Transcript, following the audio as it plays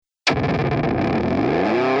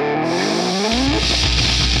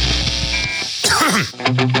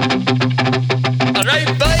Alright,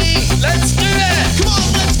 buddy, let's do it! Come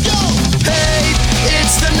on, let's go! Hey,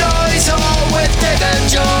 it's the Noise Hole with Dave and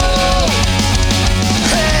Joel.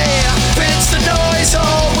 Hey, it's the Noise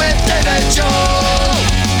Hole with Dave and Joel.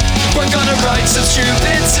 We're gonna write some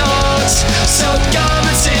stupid songs, so come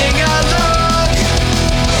and sing along.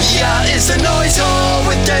 Yeah, it's the Noise Hole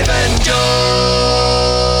with Dave and Joel.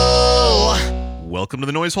 Welcome to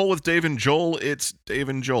the Noise Hole with Dave and Joel. It's Dave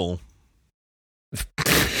and Joel,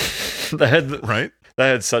 right?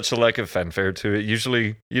 That had such a lack of fanfare to it.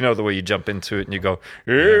 Usually, you know the way you jump into it and you go,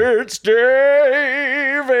 "It's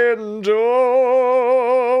Dave and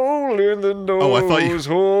Joel in the Noise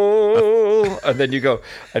Hole," and then you go,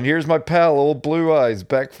 "And here's my pal, old Blue Eyes,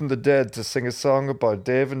 back from the dead to sing a song about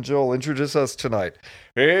Dave and Joel. Introduce us tonight.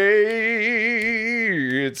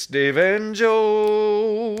 Hey, it's Dave and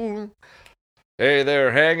Joel. Hey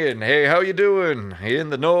there, hanging. Hey, how you doing? In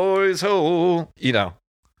the Noise Hole." You know.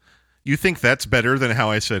 You think that's better than how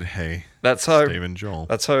I said, hey, That's how Dave and Joel?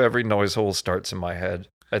 That's how every Noise Hole starts in my head.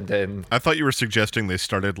 And then I thought you were suggesting they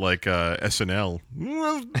started like SNL.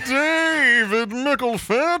 With David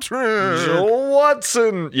McElfatrick. Joel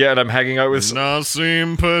Watson. Yeah, and I'm hanging out with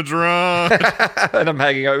Nassim Pedrad. and I'm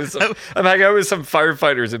hanging out with some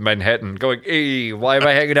firefighters in Manhattan going, "Hey, why am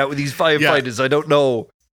I hanging out with these firefighters? I don't know."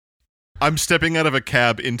 I'm stepping out of a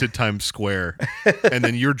cab into Times Square, and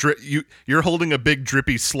then you're holding a big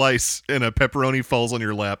drippy slice, and a pepperoni falls on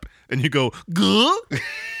your lap, and you go, "Guh?"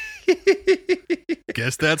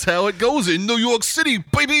 Guess that's how it goes in New York City,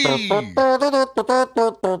 baby.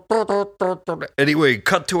 Anyway,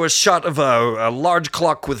 cut to a shot of a large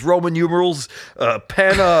clock with Roman numerals.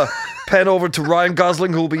 Pan over to Ryan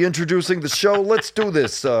Gosling, who'll be introducing the show. Let's do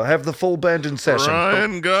this. Have the full band in session.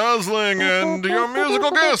 Ryan Gosling and your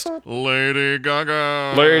musical guest, Lady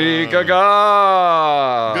Gaga. Lady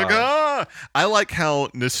Gaga. Gaga. I like how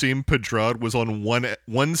Nassim Pedrad was on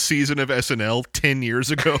one season of SNL 10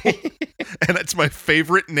 years ago, and that's my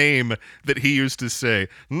favorite name that he used to say,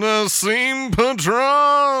 Nassim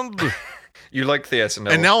Pedrad. You like the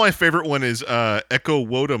SNL. And now my favorite one is Echo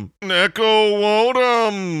Wodum. Echo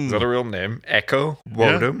Wodum. Is that a real name? Echo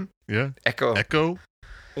Wodum? Yeah. Echo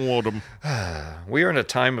Wodum. We are in a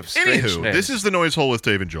time of strange Anywho, names. this is the Noise Hole with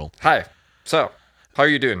Dave and Joel. Hi. So, how are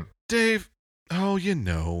you doing? Dave,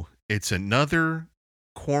 it's another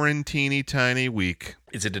quarantine-y tiny week.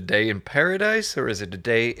 Is it a day in paradise or is it a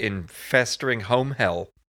day in festering home hell?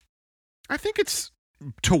 I think it's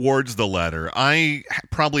towards the latter. I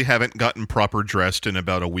probably haven't gotten proper dressed in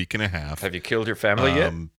about a week and a half. Have you killed your family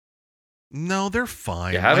yet? No, they're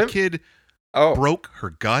fine. You haven't? My kid broke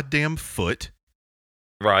her goddamn foot.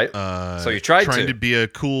 Right. So you tried trying to be a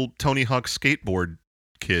cool Tony Hawk skateboard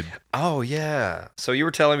kid. Oh, yeah. So you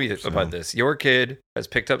were telling me about this. Your kid has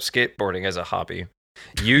picked up skateboarding as a hobby.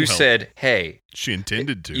 You said, hey, she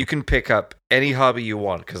intended to. You can pick up any hobby you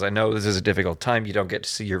want because I know this is a difficult time. You don't get to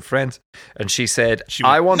see your friends. And she said,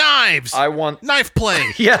 I want knives. I want knife play.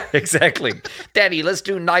 Yeah, exactly. Daddy, let's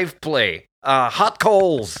do knife play. Hot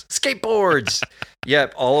coals, skateboards.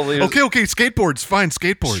 Yep, all of these. Okay, skateboards. Fine,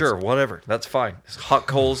 skateboards. Sure, whatever. That's fine. Hot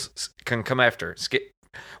coals can come after.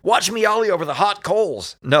 Watch me ollie over the hot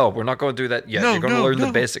coals. No, we're not going to do that yet. You're going to learn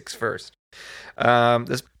the basics first.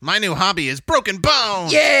 My new hobby is broken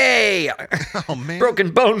bones. Yay! Oh man,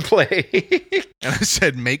 broken bone play. And I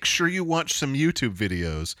said, make sure you watch some YouTube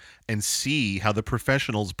videos and see how the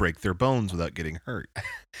professionals break their bones without getting hurt.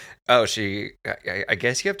 Oh, I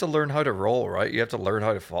guess you have to learn how to roll, right? You have to learn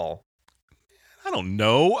how to fall. I don't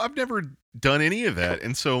know. I've never done any of that,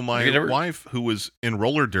 and so my wife, who was in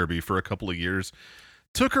roller derby for a couple of years,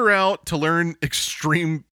 took her out to learn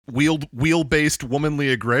extreme wheel-based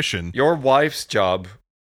womanly aggression. Your wife's job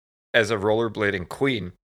as a rollerblading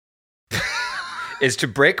queen is to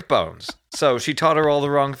break bones. So she taught her all the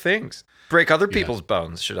wrong things. Break other people's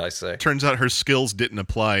bones, should I say. Turns out her skills didn't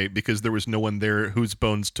apply because there was no one there whose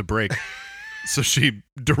bones to break. So she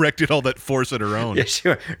directed all that force at her own. Yeah,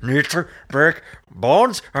 she need to break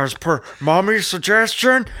bones as per mommy's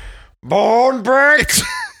suggestion. Bone break.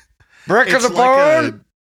 Break of the bone.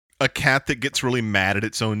 A cat that gets really mad at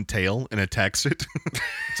its own tail and attacks it.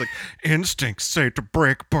 It's like, instincts say to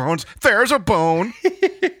break bones. There's a bone.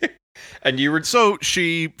 And you were... So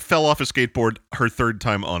she fell off a skateboard her third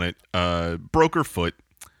time on it, broke her foot.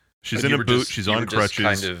 She's in a boot. She's on crutches. You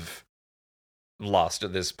were just kind of lost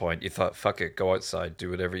at this point. You thought, fuck it, go outside,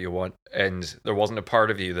 do whatever you want. And there wasn't a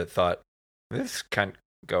part of you that thought, this can't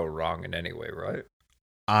go wrong in any way, right?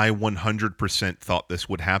 I 100% thought this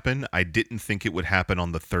would happen. I didn't think it would happen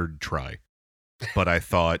on the third try. But I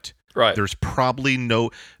thought, right, there's probably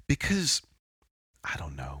no... Because, I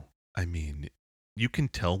don't know. I mean, you can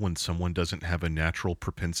tell when someone doesn't have a natural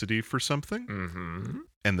propensity for something. Mm-hmm.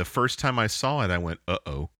 And the first time I saw it, I went,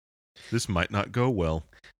 uh-oh, this might not go well.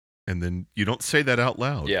 And then you don't say that out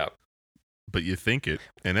loud. Yeah. But you think it,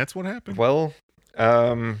 and that's what happened. Well,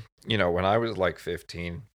 when I was like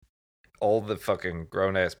 15, all the fucking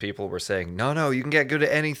grown-ass people were saying, no, you can get good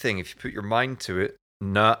at anything if you put your mind to it.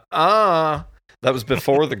 Nuh-uh. That was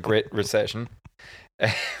before the Great Recession,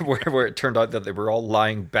 where it turned out that they were all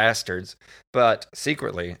lying bastards. But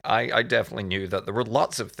secretly, I definitely knew that there were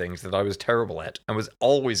lots of things that I was terrible at and was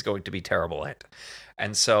always going to be terrible at.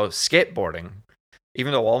 And so skateboarding,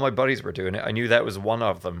 even though all my buddies were doing it, I knew that was one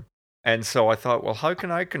of them. And so I thought, well, how can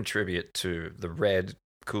I contribute to the red,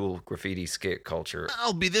 cool graffiti skate culture?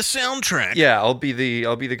 I'll be the soundtrack. Yeah, I'll be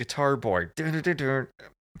the guitar boy.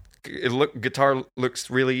 Guitar looks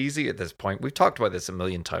really easy at this point. We've talked about this a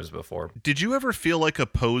million times before. Did you ever feel like a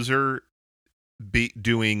poser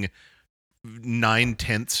doing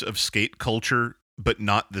 9/10 of skate culture, but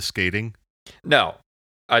not the skating? No,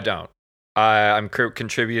 I don't. I'm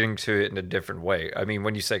contributing to it in a different way. I mean,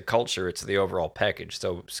 when you say culture, it's the overall package.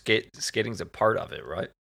 So skating's a part of it, right?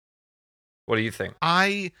 What do you think?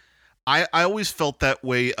 I always felt that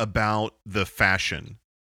way about the fashion,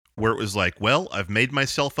 where it was like, well, I've made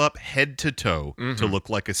myself up head to toe to look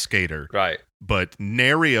like a skater. Right. But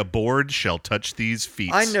nary a board shall touch these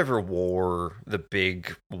feet. I never wore the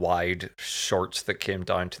big, wide shorts that came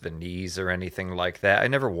down to the knees or anything like that. I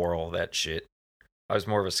never wore all that shit. I was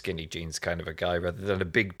more of a skinny jeans kind of a guy rather than a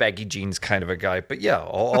big baggy jeans kind of a guy. But yeah,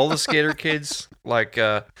 all the skater kids, like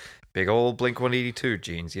big old Blink-182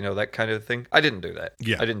 jeans, that kind of thing. I didn't do that.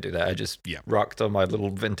 Yeah. I didn't do that. I just rocked on my little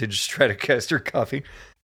vintage Stratocaster coffee.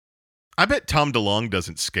 I bet Tom DeLonge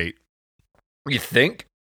doesn't skate. You think?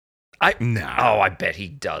 No. Oh, I bet he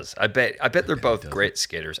does. I bet they're both great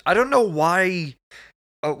skaters. I don't know why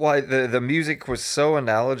the music was so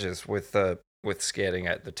analogous with skating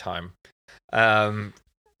at the time. It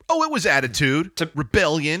was attitude,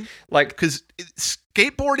 rebellion, like because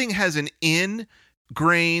skateboarding has an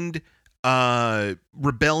ingrained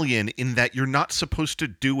rebellion in that you're not supposed to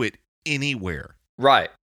do it anywhere. Right.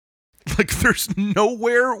 Like there's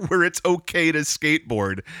nowhere where it's okay to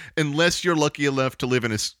skateboard unless you're lucky enough to live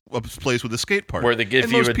in a place with a skate park where they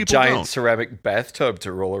give you a giant ceramic bathtub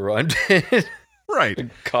to roll around in.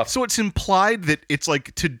 Right. So it's implied that it's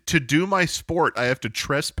like to do my sport, I have to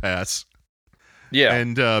trespass. Yeah.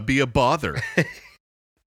 And be a bother.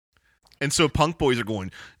 And so punk boys are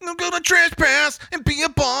going, I'm going to trespass and be a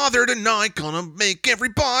bother tonight. Gonna make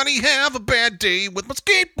everybody have a bad day with my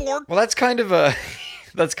skateboard. Well, that's kind of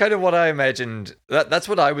what I imagined. That's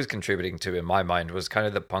what I was contributing to in my mind, was kind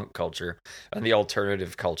of the punk culture and the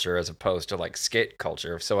alternative culture as opposed to like skate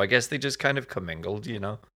culture. So I guess they just kind of commingled,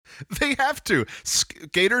 They have to.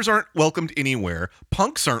 Skaters aren't welcomed anywhere.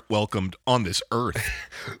 Punks aren't welcomed on this earth.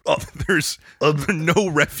 There's no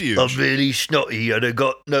refuge. I'm really snotty and I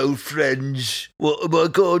got no friends. What am I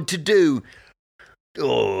going to do?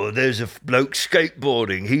 Oh, there's a bloke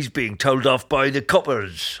skateboarding. He's being told off by the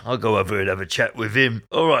coppers. I'll go over and have a chat with him.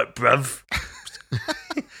 All right, bruv.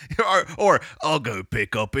 or I'll go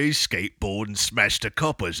pick up his skateboard and smash the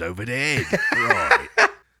coppers over the head. Right.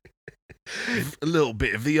 A little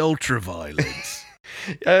bit of the ultra-violence.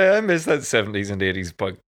 I miss that 70s and 80s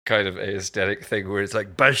punk kind of aesthetic thing where it's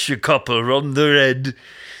like, bash your copper on their head,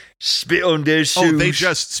 spit on their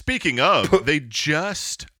shoes. Speaking of, they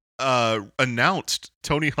just announced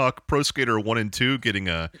Tony Hawk Pro Skater 1 and 2 getting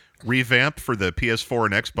a revamp for the PS4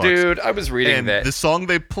 and Xbox. Dude, I was reading and that. The song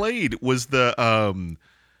they played was the,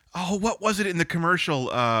 what was it in the commercial?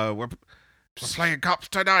 We're playing cops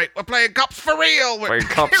tonight. We're playing cops for real. I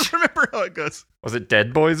can't remember how it goes. Was it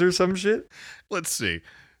Dead Boys or some shit? Let's see.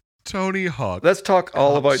 Tony Hawk. Let's talk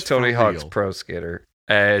all about Tony Hawk's Pro Skater.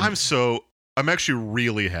 And I'm actually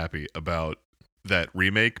really happy about that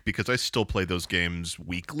remake because I still play those games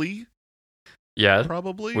weekly. Yeah.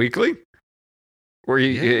 Probably. Weekly? Where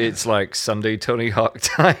it's like Sunday Tony Hawk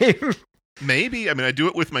time? Maybe. I mean, I do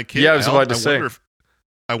it with my kid. Yeah, I was about to say.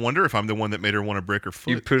 I wonder if I'm the one that made her want to break her foot.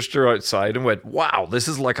 You pushed her outside and went, wow, this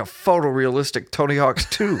is like a photorealistic Tony Hawk's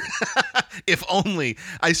 2. If only.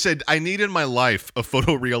 I said, I need in my life a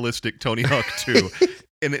photorealistic Tony Hawk 2.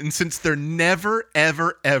 and since they're never,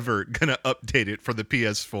 ever, ever going to update it for the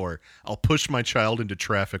PS4, I'll push my child into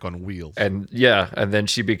traffic on wheels. And then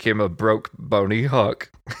she became a broke, bony Hawk.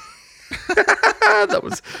 that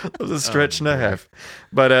was a stretch and a half.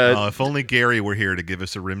 But if only Gary were here to give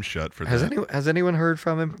us a rim shot for that. Has anyone heard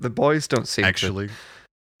from him? The boys don't seem Actually,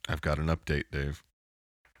 I've got an update, Dave.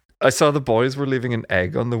 I saw the boys were leaving an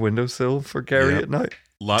egg on the windowsill for Gary at night.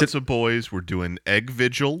 Lots of boys were doing egg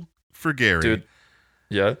vigil for Gary. Dude.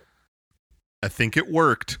 Yeah. I think it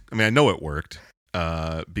worked. I mean, I know it worked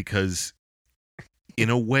because in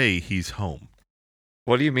a way he's home.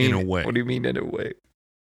 What do you mean? In a way. What do you mean in a way?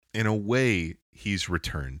 In a way, he's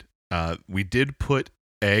returned. We did put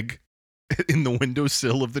Egg in the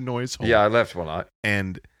windowsill of the noise hole. Yeah, I left one out.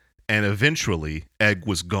 And eventually, Egg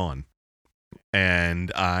was gone.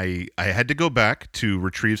 And I had to go back to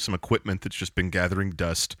retrieve some equipment that's just been gathering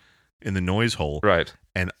dust in the noise hole. Right.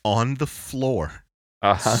 And on the floor,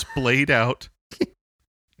 Uh-huh. splayed out,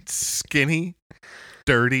 skinny,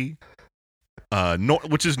 dirty,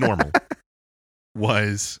 which is normal,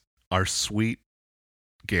 was our sweet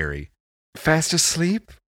Gary. Fast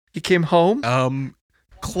asleep? He came home?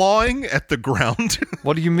 Clawing at the ground.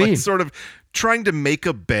 What do you mean? Like sort of trying to make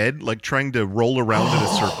a bed, like trying to roll around in a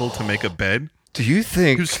circle to make a bed. Do you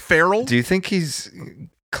think... Who's feral? Do you think he's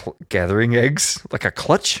gathering eggs? Like a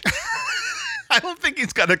clutch? I don't think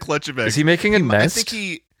he's got a clutch of eggs. Is he making a nest?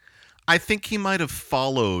 I think he might have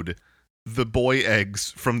followed the boy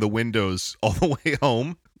eggs from the windows all the way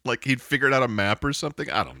home. Like he'd figured out a map or something.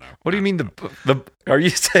 I don't know. What do you mean the are you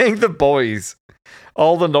saying the boys,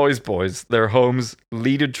 all the noise boys, their homes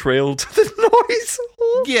lead a trail to the noise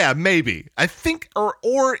hole? Yeah, maybe. I think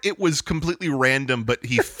or it was completely random, but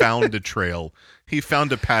he found a trail. He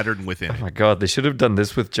found a pattern within Oh it. my God, they should have done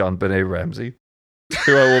this with John Benet Ramsey,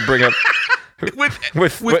 who I will bring up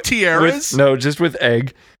with tiaras? No, just with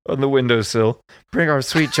Egg on the windowsill. Bring our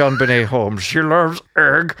sweet John Benet home. She loves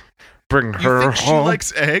Egg. Bring her You home. think she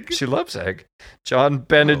likes Egg? She loves Egg. John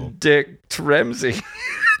Benedict Ramsey.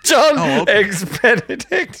 John Eggs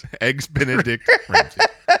Benedict. Eggs Benedict Ramsey.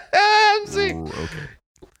 Ramsey. Okay.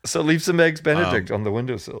 So leave some Eggs Benedict on the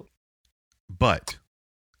windowsill. But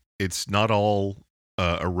it's not all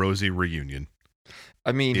a rosy reunion.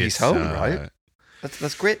 I mean, he's home, right?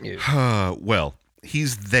 That's great news. Well,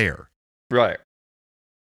 he's there. Right.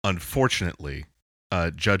 Unfortunately,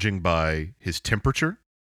 judging by his temperature,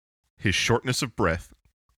 his shortness of breath,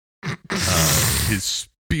 his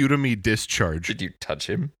sputumy discharge. Did you touch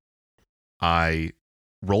him? I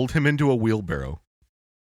rolled him into a wheelbarrow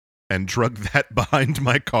and drug that behind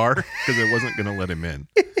my car because I wasn't going to let him in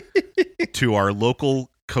to our local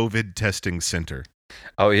COVID testing center.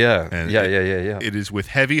 Oh, yeah. And Yeah. It is with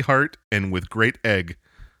heavy heart and with great egg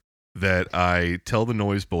that I tell the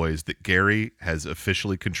noise boys that Gary has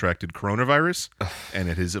officially contracted coronavirus and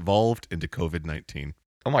it has evolved into COVID-19.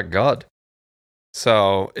 Oh, my God.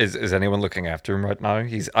 So is anyone looking after him right now?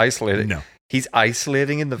 He's isolated. No. He's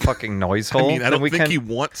isolating in the fucking noise hole. I mean, I don't think he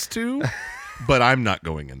wants to, but I'm not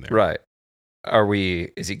going in there. Right.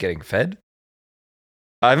 Is he getting fed?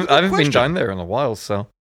 I haven't been down there in a while, so.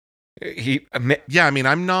 Yeah, I mean,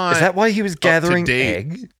 I'm not. Is that why he was gathering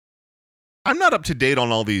egg? I'm not up to date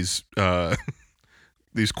on all these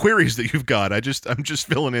these queries that you've got. I'm just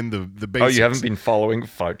filling in the basics. Oh, you haven't been following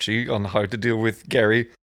Fauci on how to deal with Gary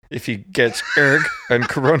if he gets erg and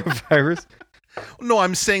coronavirus? No,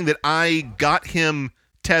 I'm saying that I got him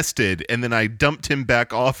tested and then I dumped him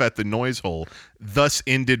back off at the noise hole, thus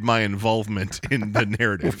ended my involvement in the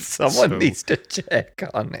narrative. Someone needs to check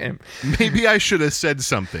on him. Maybe I should have said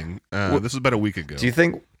something. This was about a week ago. Do you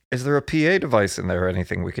think, is there a PA device in there or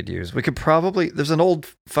anything we could use? We could probably, there's an old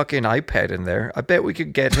fucking iPad in there. I bet we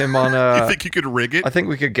could get him on a... You think you could rig it? I think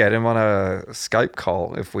we could get him on a Skype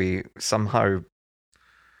call if we somehow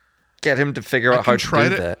get him to figure out how to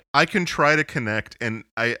do that. I can try to connect, and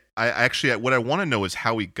I actually, what I want to know is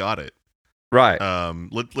how he got it. Right.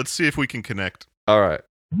 Let's see if we can connect. All right.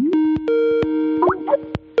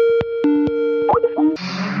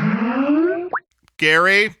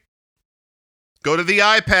 Gary, go to the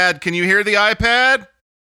iPad. Can you hear the iPad?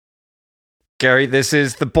 Gary, this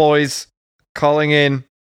is the boys calling in.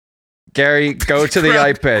 Gary, go to the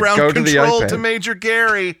iPad. Ground go to the control iPad. to Major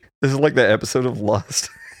Gary. This is like the episode of Lost.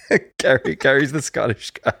 Gary's the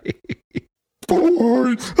Scottish guy.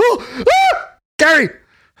 Boys. Gary!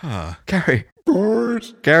 Gary.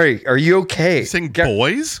 Boys. Gary, are you okay? Saying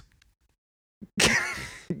boys?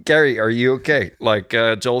 Gary, are you okay? Like,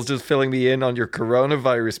 Joel's just filling me in on your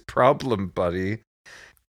coronavirus problem, buddy.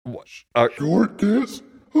 Shortness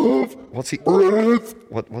of breath.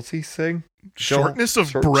 What's he saying? Shortness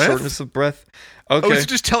of breath? Shortness of breath. Okay. Oh,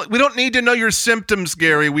 just tell. We don't need to know your symptoms,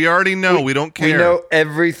 Gary. We already know. We don't care. We know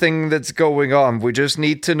everything that's going on. We just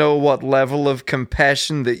need to know what level of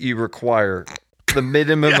compassion that you require. The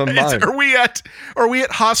minimum amount. Are we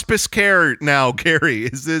at hospice care now, Gary?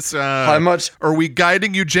 Is this how much? Are we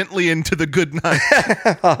guiding you gently into the good night?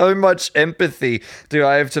 How much empathy do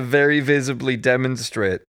I have to very visibly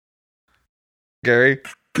demonstrate, Gary?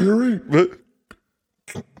 Gary,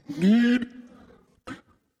 need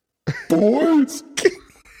boys.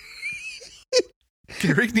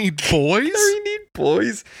 Gary need boys? Gary need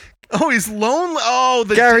boys. Oh, he's lonely. Oh,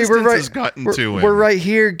 the Gary, distance has gotten to him. We're right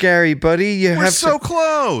here, Gary, buddy. We're so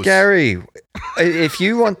close. Gary, if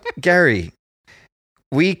you want... Gary,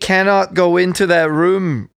 we cannot go into that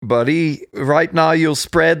room, buddy. Right now, you'll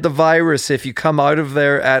spread the virus if you come out of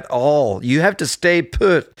there at all. You have to stay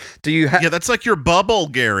put. Do you have... Yeah, that's like your bubble,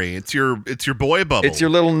 Gary. It's your boy bubble. It's your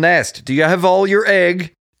little nest. Do you have all your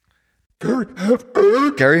egg? Gary have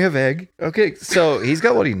egg? Gary have egg? Okay, so he's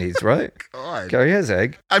got what he needs, right? God. Gary has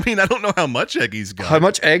egg. I mean, I don't know how much egg he's got. How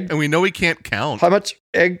much egg? And we know he can't count. How much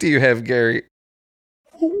egg do you have, Gary?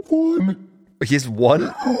 1. He has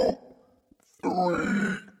 1?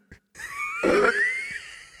 3.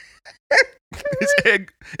 His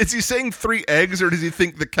egg. Is he saying 3 eggs, or does he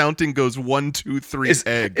think the counting goes 1, 2, 3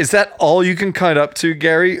 egg? Is that all you can count up to,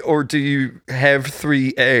 Gary, or do you have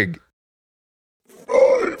 3 egg?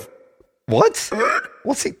 5. What?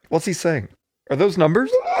 What's he saying? Are those numbers?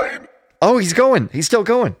 9. Oh, he's going. He's still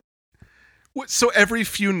going. What, so every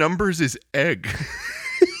few numbers is egg?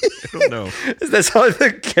 I don't know. Is that how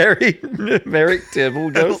the Gary numeric table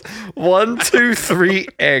goes? 1, 2, 3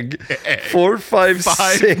 egg. 4, 5,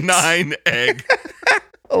 6, 9 egg.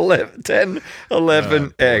 11, 10,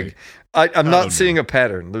 11 egg. I'm not seeing a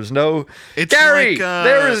pattern. There's no... It's Gary, like,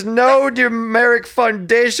 there is no numeric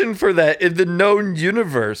foundation for that in the known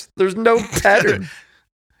universe. There's no pattern.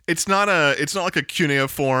 It's not like a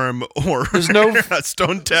cuneiform or There's no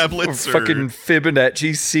stone tablets or fucking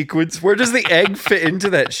Fibonacci sequence. Where does the egg fit into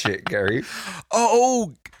that shit, Gary?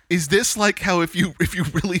 Oh, is this like how if you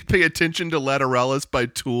really pay attention to Lateralis by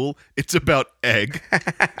Tool, it's about egg?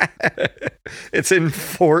 It's in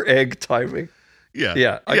 4 egg timing. Yeah.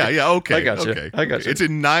 Yeah. Okay. I got you. Okay. I got you. It's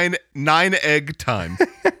in 9 egg time.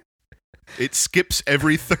 It skips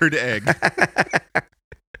every 3rd egg.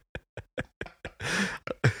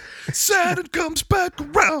 Saturn comes back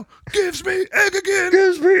around, gives me egg again.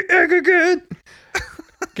 Gives me egg again.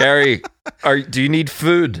 Gary, do you need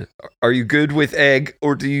food? Are you good with egg,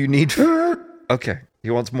 or do you need food? Okay. He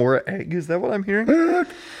wants more egg? Is that what I'm hearing?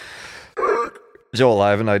 Joel,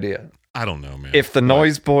 I have an idea. I don't know, man. If the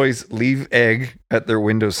Noise Boys leave egg at their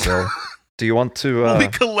windowsill, do you want to... we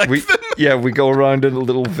collect them? Yeah, we go around in a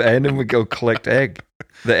little van and we go collect egg.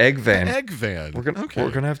 The egg van. Egg van. We're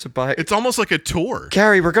gonna have to buy... It's almost like a tour.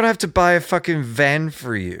 Gary, we're gonna have to buy a fucking van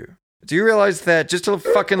for you. Do you realize that? Just to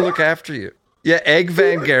fucking look after you. Yeah, egg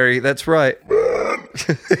van, Gary. That's right.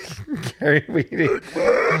 Gary, we need...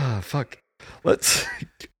 Oh, fuck. Let's...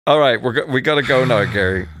 All right, we gotta go now,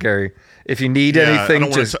 Gary. Gary, if you need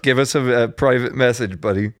anything, just give us a private message,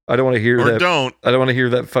 buddy. I don't want to hear that. Or don't. I don't want to hear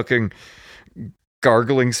that fucking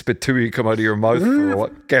gargling spitooey come out of your mouth for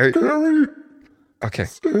what, Gary? Okay.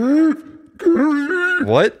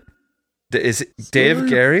 What? Is it Dave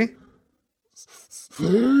Gary?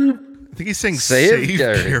 I think he's saying save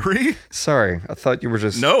Gary. Gary. Sorry, I thought you were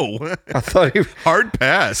just... No. I thought you... Hard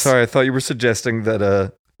pass. Sorry, I thought you were suggesting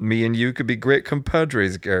that me and you could be great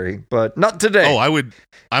compadres, Gary, but not today. Oh,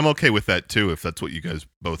 I'm okay with that too, if that's what you guys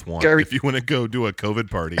both want. Gary, if you want to go do a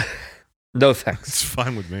COVID party. No thanks. It's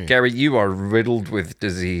fine with me. Gary, you are riddled with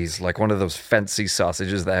disease, like one of those fancy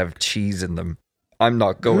sausages that have cheese in them. I'm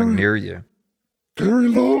not going near you. Gary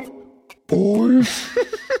love boys.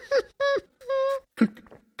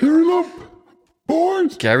 Gary love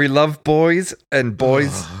boys. Gary love boys, and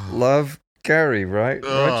boys love Gary, right?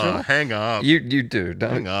 Right, hang up. You do.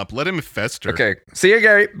 Don't. Hang up. Let him fester. Okay. See you,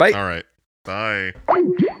 Gary. Bye. All right. Bye.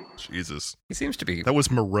 Jesus. He seems to be... That was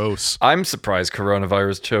morose. I'm surprised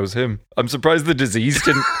coronavirus chose him. I'm surprised the disease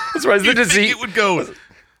didn't... I'm surprised the disease... It would go...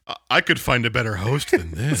 I could find a better host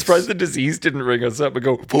than this. I'm surprised the disease didn't ring us up and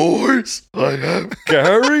go, boys, I have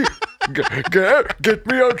Gary. Get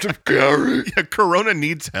me out of Gary. Yeah, Corona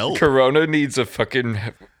needs help. Corona needs a fucking...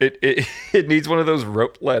 It needs one of those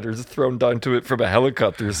rope ladders thrown down to it from a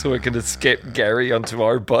helicopter so it can escape Gary onto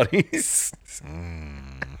our bodies.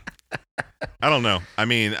 I don't know. I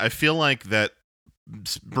mean, I feel like that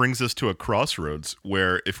brings us to a crossroads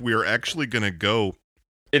where if we are actually going to go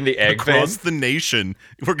in the egg across van? the nation,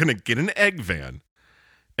 we're going to get an egg van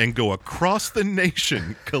and go across the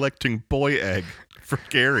nation collecting boy egg for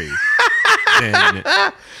Gary. Then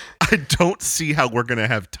I don't see how we're going to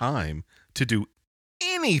have time to do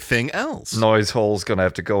anything else. Noise Hole's going to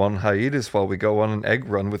have to go on hiatus while we go on an egg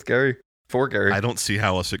run with Gary. For Gary. I don't see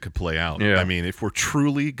how else it could play out. Yeah. I mean, if we're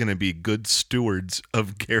truly going to be good stewards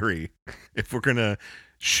of Gary, if we're going to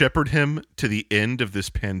shepherd him to the end of this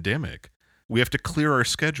pandemic, we have to clear our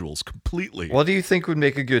schedules completely. What do you think would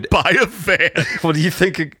make a good... Buy a van. What do you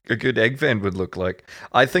think a good egg van would look like?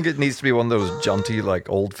 I think it needs to be one of those jaunty, like,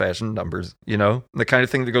 old-fashioned numbers, you know? The kind of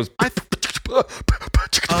thing that goes...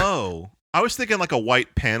 Oh, I was thinking like a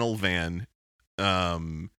white panel van.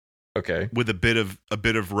 Okay. With a bit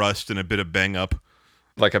of rust and a bit of bang up.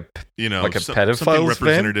 Like a pedophile's van? something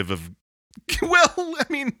representative of. Well, I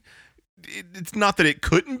mean, it's not that it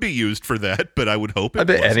couldn't be used for that, but I would hope it. I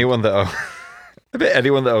bet anyone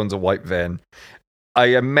that owns a white van, I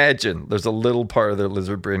imagine there's a little part of their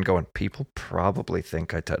lizard brain going, people probably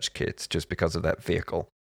think I touch kids just because of that vehicle,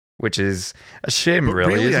 which is a shame, but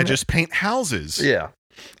really. Really, I it? just paint houses. Yeah.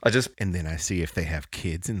 And then I see if they have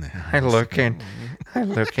kids in the house. I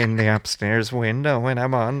look in the upstairs window when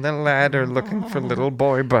I'm on the ladder looking for little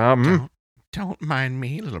boy bum. Don't mind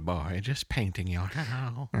me, little boy, just painting your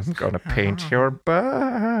house. I'm gonna paint your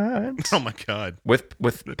butt. Oh my god. With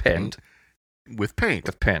paint. With paint.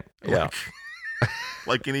 With paint. Yeah.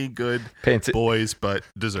 Like any good paint boy's butt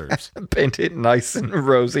deserves. Paint it nice and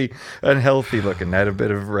rosy and healthy looking. Add a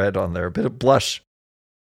bit of red on there, a bit of blush.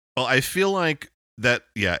 Well, I feel like that,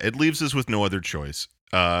 yeah, it leaves us with no other choice.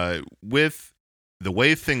 With the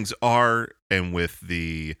way things are and with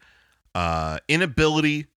the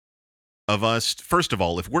inability of us, first of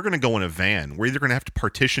all, if we're going to go in a van, we're either going to have to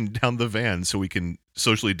partition down the van so we can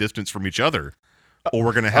socially distance from each other, or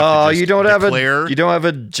we're going to have to just declare... You don't have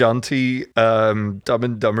a jaunty Dumb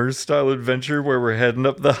and Dumber style adventure where we're heading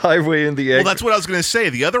up the highway in the egg. Well, that's what I was going to say.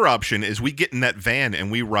 The other option is we get in that van and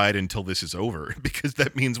we ride until this is over, because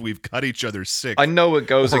that means we've got each other sick. I know it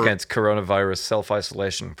goes against coronavirus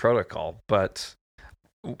self-isolation protocol, but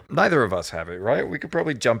neither of us have it, right? We could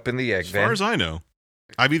probably jump in the egg van. As far as I know,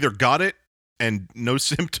 I've either got it and no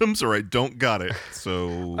symptoms, or I don't got it.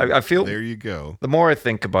 So I feel there you go. The more I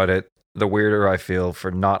think about it, the weirder I feel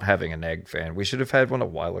for not having an egg van. We should have had one a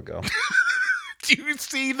while ago. Do you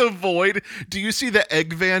see the void? Do you see the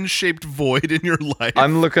egg van shaped void in your life?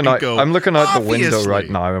 I'm looking out the window right Obviously.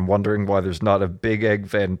 now and wondering why there's not a big egg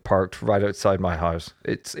van parked right outside my house.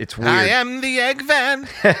 It's weird. I am the egg van.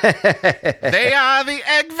 They are the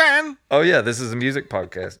egg van. Oh yeah, this is a music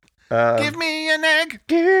podcast. Give me an egg.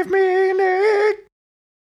 Give me an egg.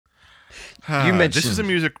 You mentioned this is a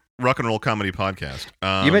music rock and roll comedy podcast.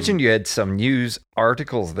 You mentioned you had some news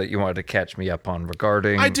articles that you wanted to catch me up on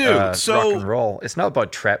regarding I do. rock and roll. It's not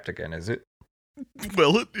about Trapped again, is it?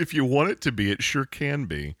 Well, if you want it to be, it sure can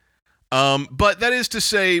be. But that is to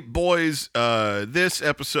say, boys, this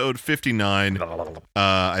episode 59,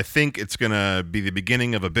 I think it's going to be the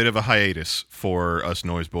beginning of a bit of a hiatus for us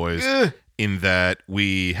Noise Boys. In that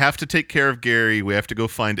we have to take care of Gary, we have to go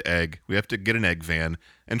find Egg, we have to get an egg van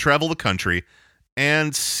and travel the country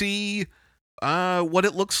and see what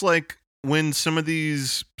it looks like when some of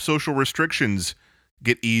these social restrictions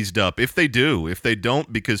get eased up. If they do. If they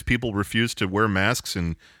don't, because people refuse to wear masks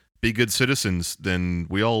and be good citizens, then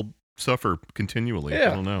we all suffer continually.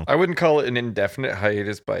 Yeah. I don't know. I wouldn't call it an indefinite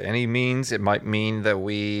hiatus by any means. It might mean that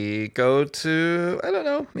we go to, I don't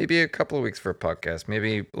know, maybe a couple of weeks for a podcast,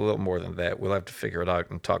 maybe a little more than that. We'll have to figure it out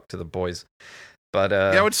and talk to the boys. But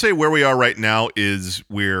yeah, I would say where we are right now is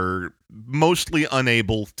we're mostly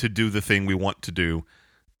unable to do the thing we want to do.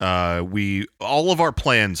 All of our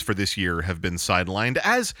plans for this year have been sidelined,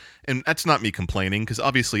 and that's not me complaining, because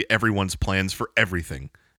obviously everyone's plans for everything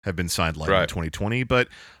have been sidelined in 2020. But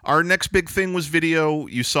our next big thing was video.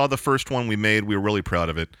 You saw the first one we made. We were really proud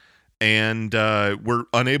of it. And we're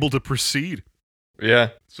unable to proceed. Yeah.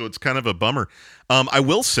 So it's kind of a bummer. I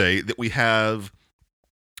will say that we have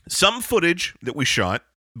some footage that we shot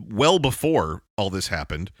well before all this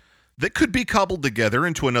happened that could be cobbled together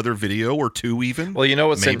into another video or two even. Well, you know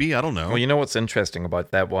what's maybe, I don't know. Well, you know what's interesting about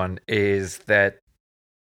that one is that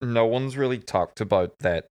no one's really talked about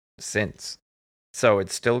that since. So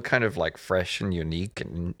it's still kind of like fresh and unique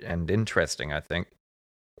and interesting, I think.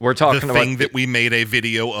 We're talking about the thing that we made a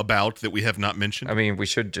video about that we have not mentioned. I mean, we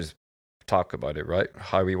should just talk about it, right?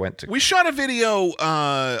 How we went to... We shot a video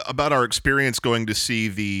about our experience going to see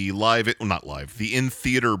the the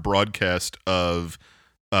in-theater broadcast of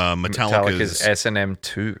Metallica's S&M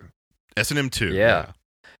 2. S&M 2. Yeah.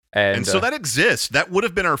 And so that exists. That would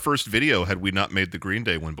have been our first video had we not made the Green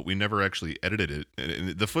Day one, but we never actually edited it.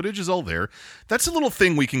 And the footage is all there. That's a little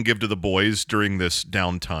thing we can give to the boys during this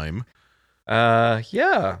downtime.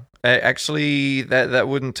 Yeah. Actually, that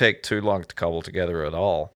wouldn't take too long to cobble together at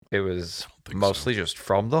all. It was mostly just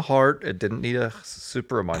from the heart. It didn't need a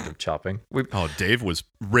super amount of chopping. Dave was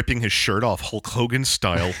ripping his shirt off Hulk Hogan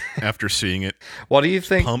style after seeing it. What do you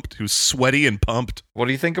think? Pumped. He was sweaty and pumped. What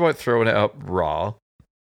do you think about throwing it up raw?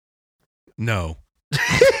 No.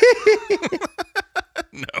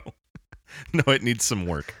 No, it needs some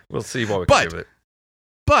work. We'll see what we can give it.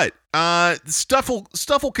 But stuff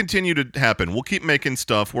will continue to happen. We'll keep making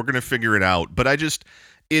stuff. We're going to figure it out. But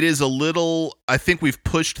it is a little. I think we've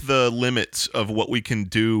pushed the limits of what we can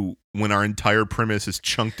do when our entire premise is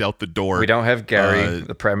chunked out the door. We don't have Gary.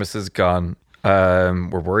 The premise is gone.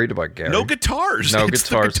 We're worried about Gary. No guitars. It's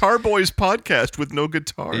the Guitar Boys podcast with no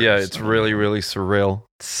guitars. Yeah, it's really, really surreal.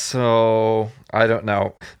 So I don't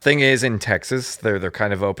know. Thing is, in Texas, they're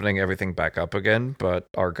kind of opening everything back up again, but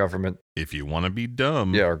our government. If you want to be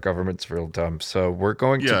dumb, our government's real dumb. So we're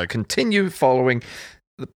going to continue following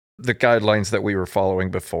the guidelines that we were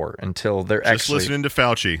following before until they're just listening to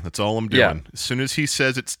Fauci. That's all I'm doing. Yeah. As soon as he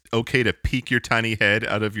says it's okay to peek your tiny head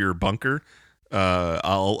out of your bunker,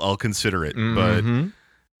 I'll consider it. Mm-hmm. But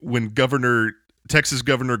when Texas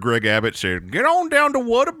Governor Greg Abbott said, "Get on down to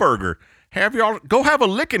Whataburger, have y'all go have a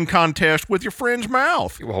licking contest with your friend's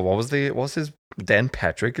mouth." Well, what was his Dan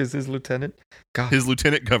Patrick is his lieutenant? God. His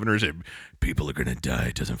lieutenant governor said, "People are gonna die.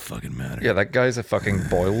 It doesn't fucking matter." Yeah, that guy's a fucking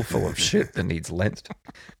boil full of shit that needs lint.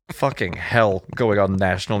 Fucking hell, going on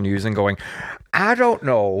national news and going, "I don't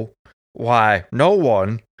know why no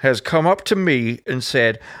one has come up to me and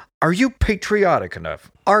said, are you patriotic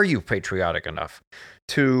enough? Are you patriotic enough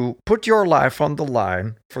to put your life on the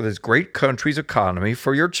line for this great country's economy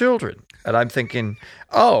for your children?" And I'm thinking,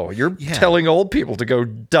 oh, you're telling old people to go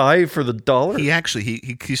die for the dollar? He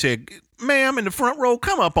actually, he said, "Ma'am, in the front row,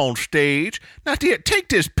 come up on stage. Now, take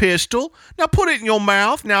this pistol. Now, put it in your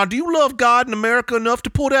mouth. Now, do you love God and America enough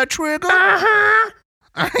to pull that trigger?"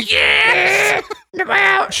 Yes!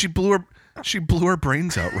 She blew her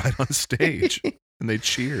brains out right on stage, and they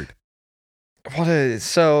cheered.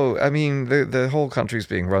 So, I mean, the whole country's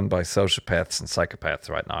being run by sociopaths and psychopaths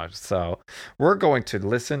right now. So, we're going to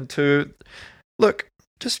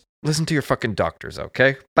just listen to your fucking doctors,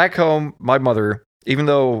 okay? Back home, my mother, even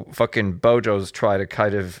though fucking Bojo's try to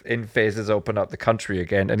kind of, in phases, open up the country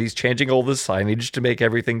again, and he's changing all the signage to make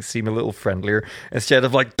everything seem a little friendlier, instead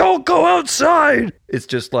of like, don't go outside! It's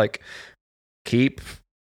just like, keep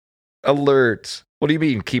alert. What do you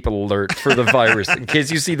mean, keep alert for the virus? In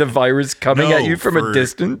case you see the virus coming at you from a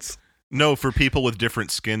distance? No, for people with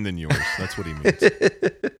different skin than yours. That's what he means.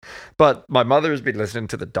 But my mother has been listening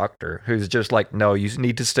to the doctor, who's just like, no, you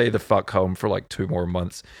need to stay the fuck home for like 2 more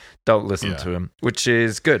months. Don't listen to him, which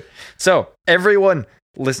is good. So, everyone,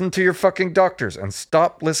 listen to your fucking doctors and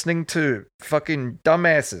stop listening to fucking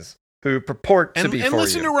dumbasses who purport to be for you. And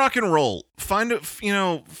listen to rock and roll. Find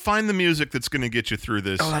the music that's going to get you through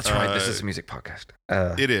this. Oh, that's right. This is a music podcast.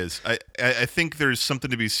 It is. I think there's something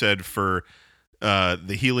to be said for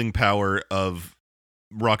the healing power of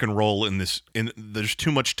rock and roll there's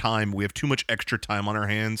too much time. We have too much extra time on our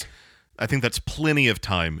hands. I think that's plenty of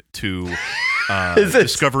time to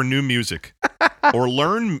discover new music or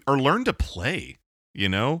learn to play, you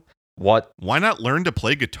know? What? Why not learn to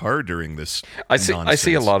play guitar during this nonsense? I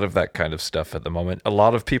see a lot of that kind of stuff at the moment. A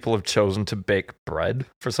lot of people have chosen to bake bread.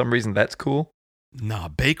 For some reason, that's cool. Nah,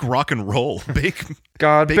 bake rock and roll. Bake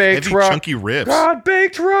baked heavy, chunky riffs. God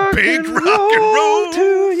baked rock and roll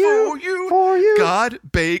to you, for you. God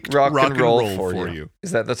baked rock and roll for you.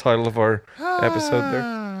 Is that the title of our episode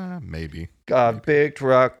there? Maybe. God baked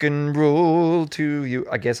rock and roll to you.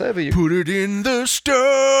 I guess I you. Put it in the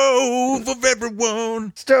stove of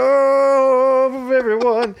everyone. Stove of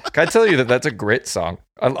everyone. Can I tell you that's a great song?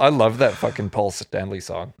 I love that fucking Paul Stanley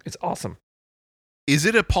song. It's awesome. Is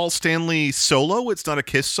it a Paul Stanley solo? It's not a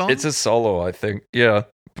Kiss song? It's a solo, I think. Yeah.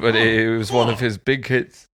 But it was one of his big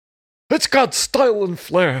hits. It's got style and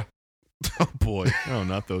flair. Oh, boy. Oh,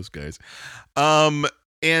 not those guys.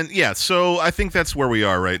 And yeah, so I think that's where we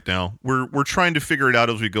are right now. We're trying to figure it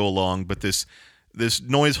out as we go along, but this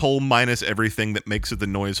noise hole minus everything that makes it the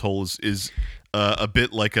noise hole is a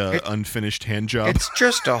bit like a unfinished hand job. It's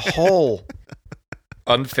just a hole.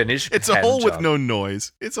 Unfinished. It's a hole with no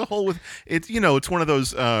noise. It's a hole with it's one of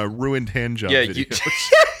those ruined hand job videos.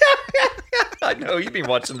 I know you've been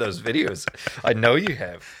watching those videos. I know you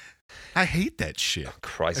have. I hate that shit. Oh,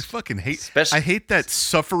 Christ. I fucking hate. I hate that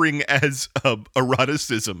suffering as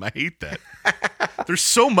eroticism. I hate that. There's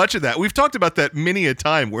so much of that. We've talked about that many a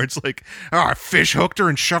time where it's like, I fish hooked her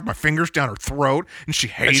and shoved my fingers down her throat, and she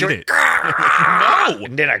hated it. No,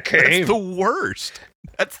 and then I came. That's the worst.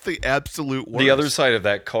 That's the absolute worst. The other side of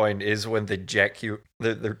that coin is when they jack you,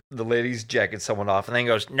 the lady's jacking someone off, and then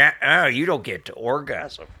goes, "Nah, you don't get to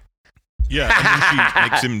orgasm." Yeah, and then she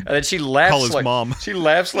makes him. And then she laughs. Call his mom. She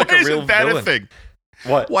laughs like a real that villain. A thing?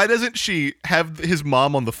 What? Why doesn't she have his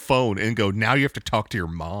mom on the phone and go, "Now you have to talk to your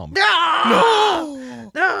mom"? No.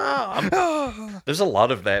 There's a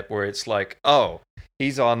lot of that where it's like, oh,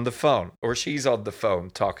 he's on the phone, or she's on the phone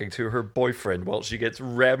talking to her boyfriend while she gets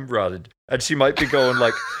ramrodded. And she might be going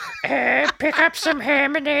like, pick up some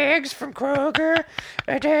ham and eggs from Kroger,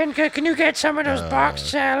 and then can you get some of those boxed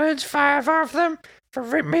salads, 5 of them,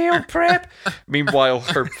 for meal prep? Meanwhile,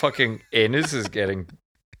 her fucking anus is getting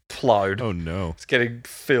plowed. Oh, no. It's getting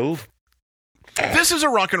filled. This is a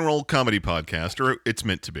rock and roll comedy podcast, or it's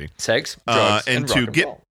meant to be. Sex, drugs, and rock and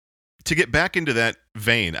roll. To get back into that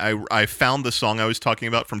vein, I found the song I was talking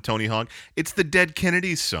about from Tony Hawk. It's the Dead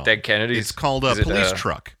Kennedys song. Dead Kennedys. It's called Police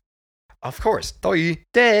Truck. Of course.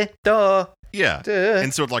 Yeah.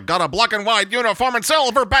 And so it's like, got a black and white uniform and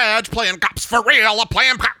silver badge, playing cops for real,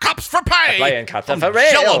 playing cops for pay. Playing cops for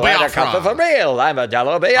real, I'm a cop for real, I'm a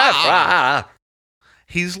Jello Biafra.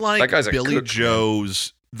 He's like Billy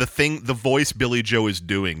Joe's, the voice Billy Joe is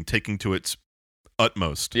doing, taking to its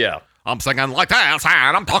utmost. Yeah. I'm singing like this,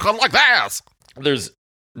 and I'm talking like this. There's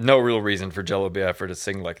no real reason for Jello Biafra to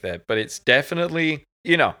sing like that, but it's definitely,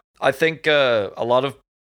 I think a lot of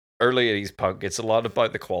early 80s punk, it's a lot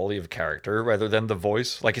about the quality of character rather than the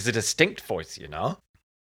voice. Like, it's a distinct voice,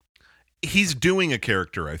 He's doing a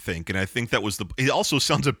character, I think, and I think that was he also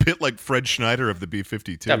sounds a bit like Fred Schneider of the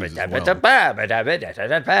B-52s as well.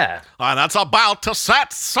 And that's about to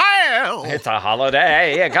set sail. It's a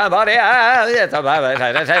holiday, come on here.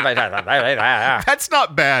 That's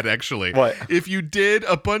not bad, actually. What? If you did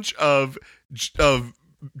a bunch of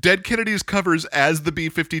Dead Kennedys covers as the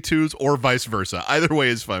B-52s or vice versa. Either way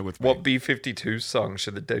is fine with me. What B-52 song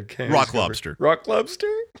should the Dead Kennedys Rock cover? Lobster. Rock Lobster?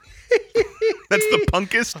 That's the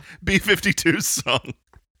punkest B-52 song.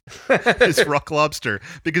 It's Rock Lobster,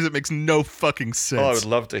 because it makes no fucking sense. Oh, I would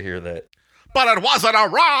love to hear that. But it wasn't a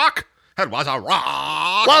rock. It was a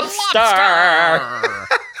rock lobster.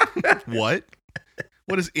 What?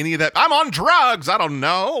 What is any of that? I'm on drugs. I don't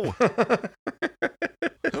know.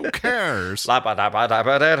 Who cares?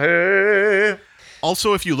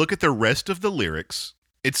 Also, if you look at the rest of the lyrics,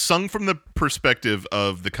 it's sung from the perspective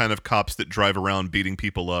of the kind of cops that drive around beating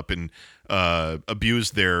people up and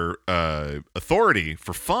abuse their authority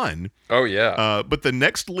for fun. Oh, yeah. But the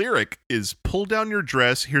next lyric is, pull down your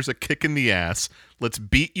dress, here's a kick in the ass. Let's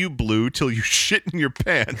beat you blue till you shit in your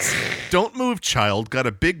pants. Don't move, child. Got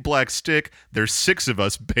a big black stick. There's 6 of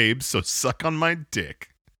us, babe, so suck on my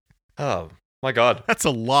dick. Oh, my God. That's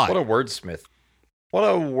a lot. What a wordsmith.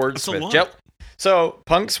 Yep. So,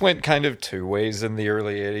 punks went kind of 2 ways in the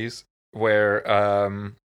early 80s, where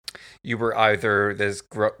you were either this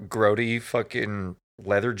grody fucking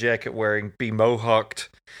leather jacket wearing, be-mohawked,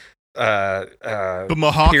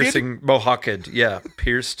 piercing, mohawked,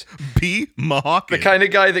 pierced. Be-mohawked. The kind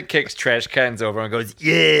of guy that kicks trash cans over and goes,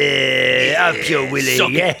 yeah, up your willy,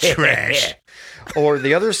 yeah. Trash. Or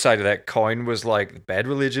the other side of that coin was like Bad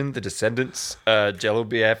Religion, The Descendants, Jello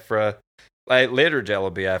Biafra, later Jello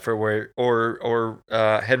Biafra, or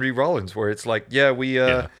Henry Rollins, where it's like, we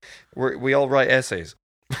all write essays.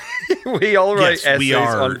 We all write essays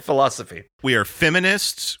on philosophy. We are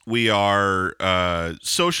feminists. We are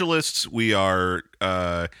socialists. We are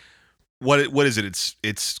what is it?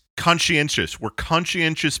 It's conscientious. We're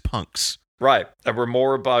conscientious punks. Right. And we're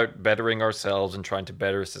more about bettering ourselves and trying to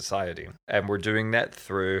better society. And we're doing that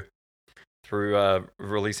through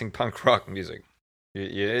releasing punk rock music.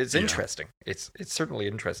 It's interesting. It's certainly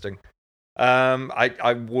interesting.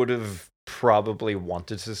 I would have probably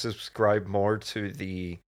wanted to subscribe more to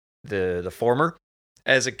the former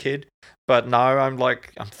as a kid, but now I'm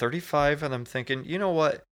 35 and I'm thinking, you know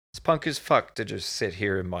what? It's punk as fuck to just sit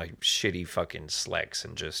here in my shitty fucking slacks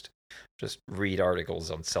and just read articles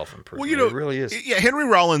on self-improvement. Well, it really is. Yeah, Henry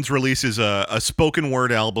Rollins releases a spoken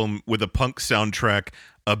word album with a punk soundtrack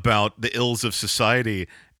about the ills of society,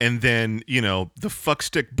 and then, the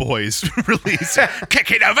Fuckstick Boys release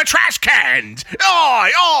Kicking Over Trash Cans! Oi,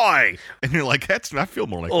 oi! And you're like, I feel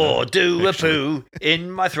more like that. Do actually. A poo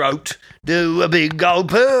in my throat. Do a big old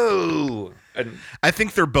poo. And I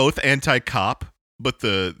think they're both anti-cop. But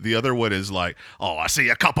the other one is like, I see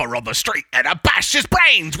a copper on the street and I bash his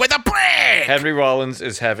brains with a brick. Henry Rollins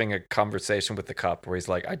is having a conversation with the cop where he's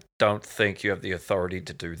like, I don't think you have the authority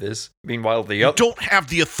to do this. Meanwhile, you don't have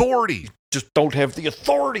the authority. Just don't have the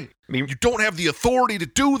authority. You don't have the authority to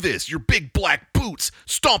do this. Your big black boots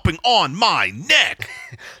stomping on my neck.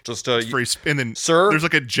 Just and then sir, there's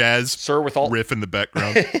like a jazz with all riff in the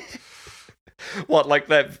background. What, like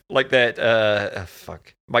that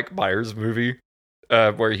Mike Myers movie?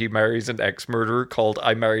 Where he marries an ex-murderer called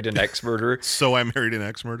I Married an Ex-Murderer. So I Married an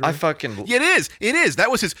Ex-Murderer? Yeah, it is. That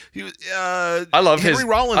was his... I love Henry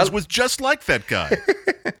Rollins was just like that guy.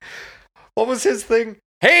 What was his thing?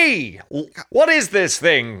 Hey, what is this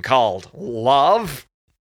thing called? Love?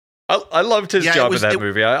 I loved his job in that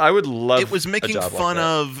movie. I would love. It was making fun like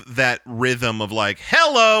of that rhythm of like,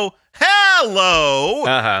 hello,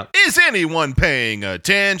 hello. Is anyone paying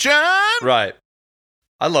attention? Right.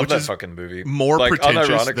 I love that fucking movie. More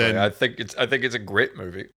pretentious than I think it's a great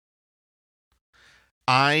movie.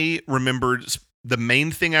 I remembered the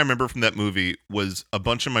main thing I remember from that movie was a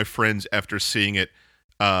bunch of my friends after seeing it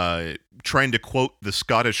trying to quote the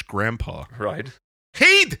Scottish grandpa. Right.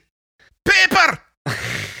 Heed! Paper!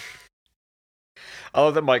 I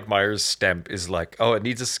love that Mike Myers' stamp is like, oh, it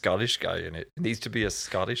needs a Scottish guy in it. It needs to be a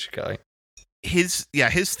Scottish guy. His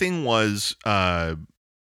thing was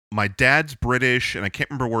my dad's British, and I can't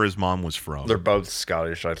remember where his mom was from. They're both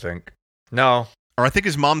Scottish, I think. No. Or I think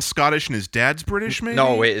his mom's Scottish and his dad's British, maybe?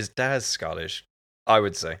 No, wait, his dad's Scottish, I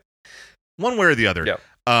would say. One way or the other. Yeah.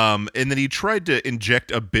 And then he tried to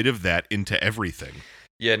inject a bit of that into everything.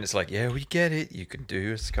 Yeah, and it's like, yeah, we get it. You can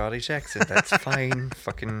do a Scottish accent. That's fine.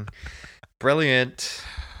 Fucking brilliant.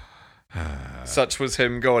 Such was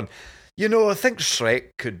him going, I think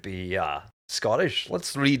Shrek could be Scottish.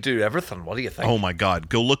 Let's redo everything. What do you think? Oh my God.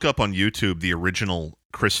 Go look up on YouTube the original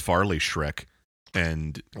Chris Farley Shrek,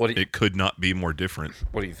 and it could not be more different.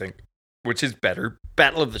 What do you think? Which is better?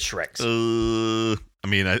 Battle of the Shreks. I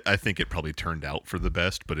mean, I think it probably turned out for the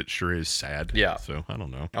best, but it sure is sad. Yeah. So, I don't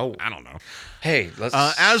know. Oh. I don't know. Hey, let's...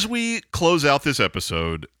 as we close out this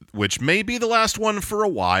episode, which may be the last one for a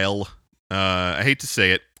while, I hate to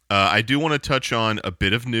say it, I do want to touch on a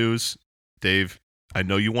bit of news. Dave, I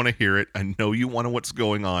know you want to hear it. I know you want to know what's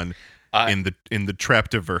going on in the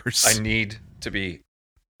Traptiverse. I need to be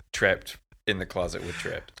trapped in the closet with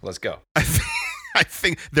Trapped. Let's go. I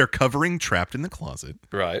think they're covering Trapped in the Closet.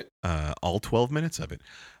 Right. All 12 minutes of it.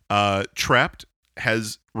 Trapped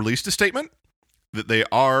has released a statement that they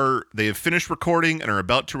have finished recording and are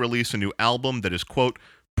about to release a new album that is, quote,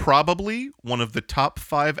 probably one of the top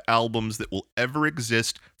 5 albums that will ever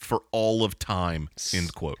exist for all of time,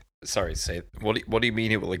 end quote. Sorry, say what do you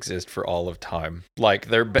mean it will exist for all of time? Like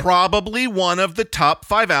they're probably one of the top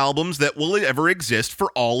 5 albums that will ever exist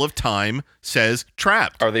for all of time, says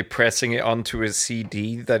Trapped. Are they pressing it onto a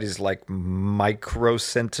CD that is like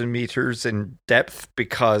microcentimeters in depth?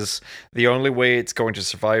 Because the only way it's going to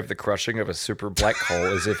survive the crushing of a super black hole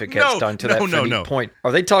is if it gets down to that point.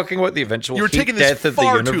 Are they talking about the eventual death of the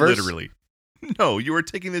universe? Too literally. No, you are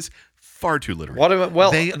taking this far too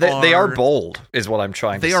literally. They are bold, is what I'm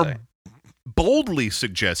trying to say. They are boldly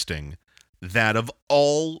suggesting that of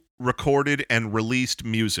all recorded and released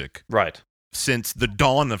music, right, since the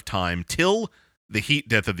dawn of time till the heat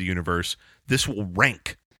death of the universe, this will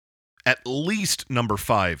rank at least number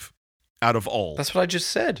 5 out of all. That's what I just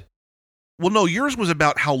said. Well, no, yours was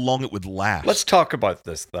about how long it would last. Let's talk about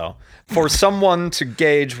this, though. For someone to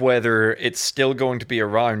gauge whether it's still going to be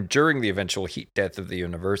around during the eventual heat death of the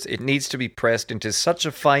universe, it needs to be pressed into such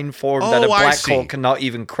a fine form that a black hole cannot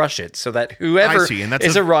even crush it, so that whoever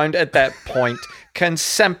is around at that point can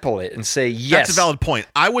sample it and say, yes. That's a valid point.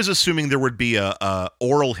 I was assuming there would be a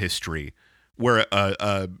oral history where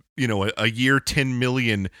a year 10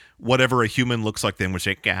 million, whatever a human looks like then would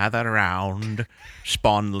say, gather around,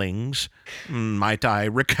 spawnlings. Might I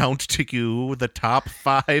recount to you the top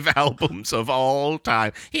 5 albums of all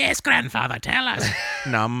time? Yes, grandfather, tell us.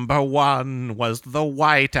 Number 1 was the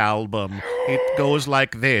White Album. It goes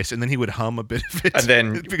like this. And then he would hum a bit of it. And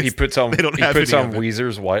then he puts on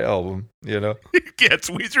Weezer's White Album, Yeah, it's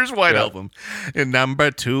Weezer's White Album. And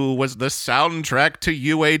number 2 was the soundtrack to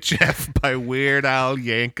UHF by Weird Al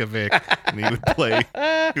Yankovic. And he would play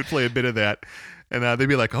a bit of that. And they'd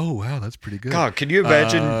be like, oh, wow, that's pretty good. God, can you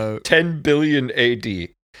imagine 10 billion AD?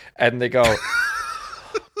 And they go,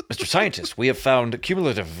 Mr. Scientist, we have found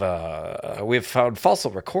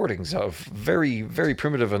fossil recordings of very, very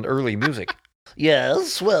primitive and early music.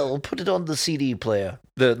 Yes, well, put it on the CD player.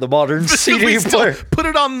 The modern CD player. Put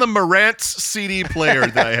it on the Marantz CD player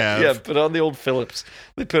that I have. Yeah, put it on the old Philips.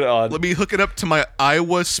 They put it on. Let me hook it up to my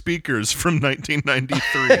Iowa speakers from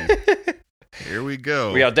 1993. Here we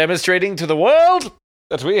go. We are demonstrating to the world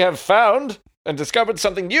that we have found and discovered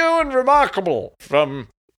something new and remarkable from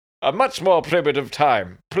a much more primitive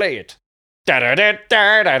time. Play it.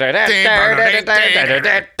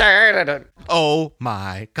 Oh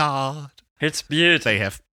my God. It's beautiful. They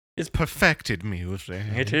have perfected music.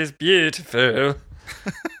 It is beautiful.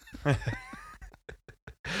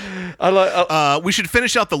 We should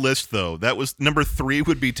finish out the list, though. That was number 3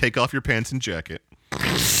 would be Take Off Your Pants and Jacket.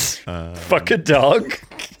 Fuck a dog.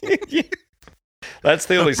 That's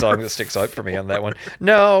the only song that sticks out for me on that one.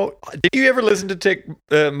 No, did you ever listen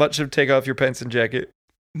to much of Take Off Your Pants and Jacket?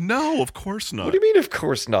 No, of course not. What do you mean, of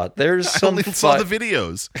course not? There's I some only saw the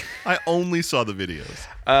videos. I only saw the videos.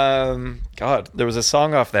 God, there was a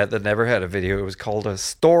song off that never had a video. It was called A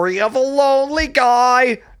Story of a Lonely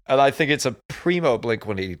Guy. And I think it's a primo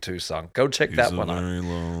Blink-182 song. Go check that one out. He's a very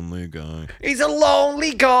lonely guy. He's a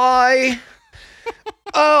lonely guy.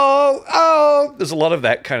 Oh. There's a lot of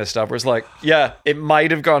that kind of stuff where it's like, yeah, it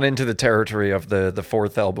might have gone into the territory of the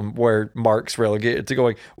fourth album where Mark's relegated to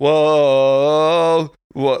going, whoa.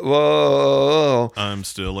 I'm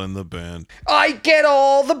still in the band. I get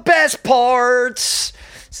all the best parts.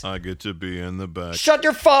 I get to be in the back. Shut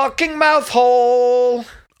your fucking mouth hole.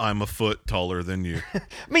 I'm a foot taller than you.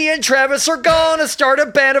 Me and Travis are gonna start a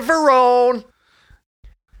band of our own.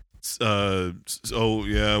 Oh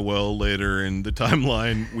yeah, well, later in the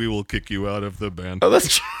timeline we will kick you out of the band. Oh,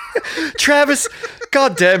 that's Travis.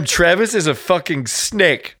 Goddamn, Travis is a fucking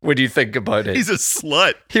snake when you think about it. He's a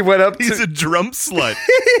slut. He went up He's a drum slut.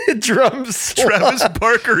 Drum slut. Travis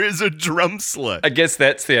Barker is a drum slut. I guess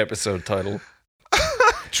that's the episode title.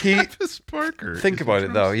 Travis Barker. Think about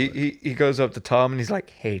it though. He goes up to Tom and he's like,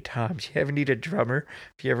 "Hey Tom, do you ever need a drummer?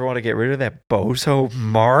 If you ever want to get rid of that bozo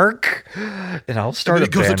Mark, and I'll start a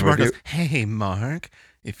band with you." He goes up to Mark and goes, "Hey Mark,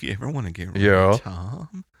 if you ever want to get rid of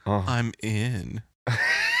Tom, Oh. I'm in."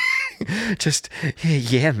 Just,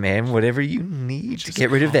 yeah, man, whatever you need to get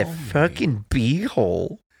rid of that fucking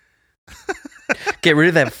beehole. Get rid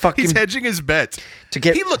of that fucking... He's hedging his bet.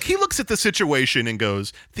 He looks at the situation and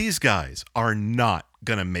goes, these guys are not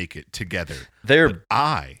going to make it together.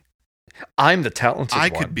 I'm the talented one. I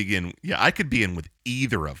could be in with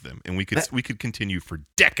either of them, and we could continue for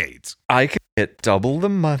decades. I could get double the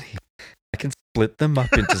money. I can split them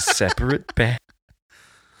up into separate bands.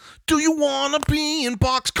 Do you want to be in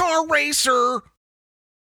Boxcar Racer?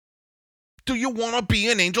 Do you want to be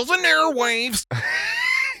in Angels and Airwaves?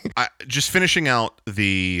 Just finishing out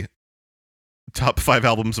the top 5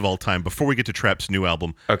 albums of all time before we get to Trapp's new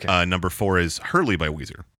album. Okay. Number 4 is Hurley by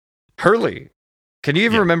Weezer. Hurley. Can you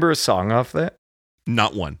even remember a song off that?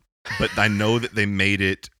 Not one, but I know that they made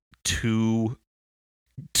it two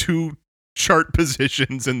chart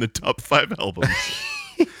positions in the top 5 albums.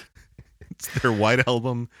 It's their White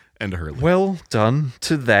Album and Hurley. Well done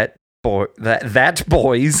to that boy. That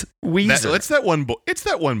boy's Weezer. It's that one boy. It's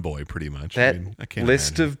that one boy, pretty much. That I can't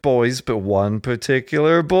list imagine. of boys, but one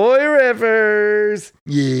particular boy, Rivers.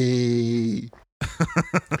 Yay!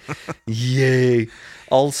 Yay!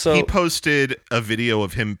 Also, he posted a video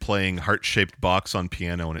of him playing Heart-Shaped Box on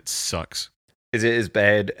piano, and it sucks. Is it as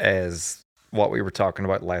bad as what we were talking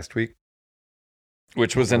about last week?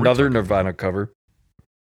 Which was another Nirvana cover.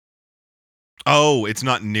 Oh, it's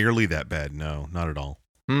not nearly that bad. No, not at all.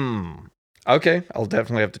 Okay, I'll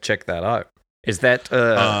definitely have to check that out. Is that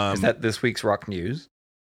this week's rock news?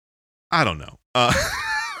 I don't know.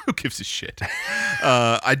 Who gives a shit?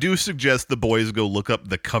 I do suggest the boys go look up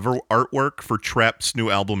the cover artwork for Trapp's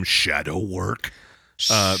new album, Shadow Work,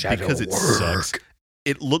 because it sucks.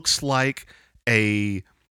 It looks like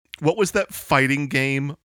what was that fighting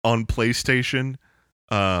game on PlayStation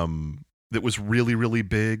that was really, really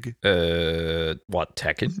big? What,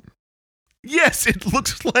 Tekken? Yes, it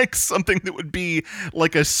looks like something that would be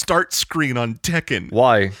like a start screen on Tekken.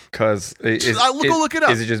 Why? Because go look it up.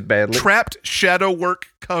 Is it just badly? Trapped Shadow Work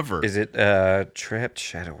cover. Is it Trapped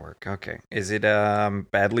Shadow Work? Okay. Is it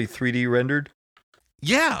badly 3D rendered?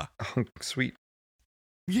 Yeah. Oh, sweet.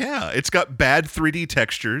 Yeah, it's got bad 3D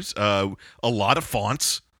textures, a lot of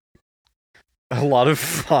fonts. A lot of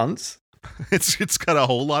fonts? It's got a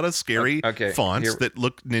whole lot of scary fonts that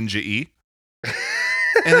look ninja-y.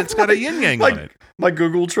 And it's got a yin-yang on it. My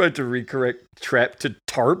Google tried to recorrect Trapped to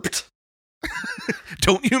Tarped.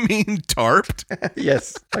 Don't you mean tarped?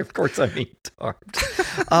 Yes, of course I mean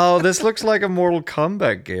tarped. Oh, this looks like a Mortal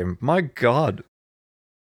Kombat game. My God.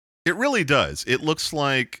 It really does. It looks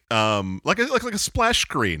like a splash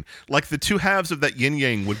screen. Like the two halves of that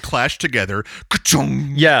yin-yang would clash together.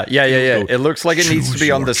 Yeah. It looks like it needs to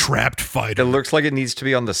be on the Trapped fighter. It looks like it needs to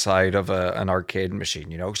be on the side of an arcade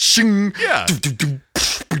machine, you know? Yeah.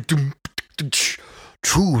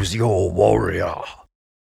 Choose your warrior.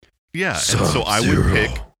 Yeah, and so I would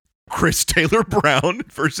pick Chris Taylor Brown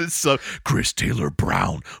versus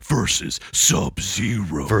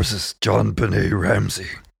Sub-Zero versus John Benet Ramsey.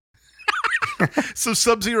 So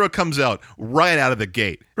Sub-Zero comes out right out of the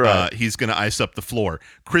gate. Right. He's going to ice up the floor.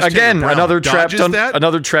 Chris Again, Taylor Brown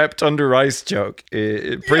another trapped under ice joke.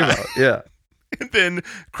 Primo, yeah. And then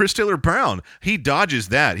Chris Taylor Brown, he dodges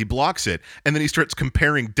that. He blocks it. And then he starts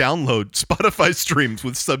comparing download Spotify streams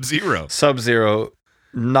with Sub-Zero. Sub-Zero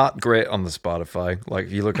Not great on the Spotify. Like,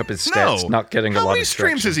 if you look up his stats, not getting a lot of How many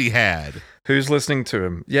streams has he had? Who's listening to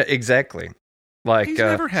him? Yeah, exactly. Like, he's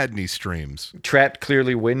never had any streams. Trapped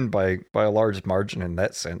clearly win by a large margin in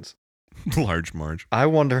that sense. Large Marge. I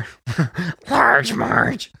wonder. Large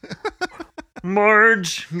Marge.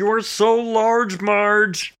 Marge, you're so large,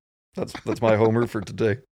 Marge. That's my homer for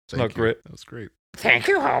today. It's not great. That was great. Thank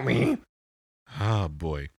you, homie. Oh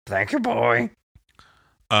boy. Thank you, boy.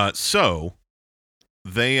 So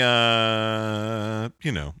they they're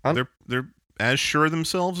as sure of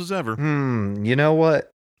themselves as ever. You know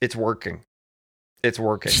what? It's working. It's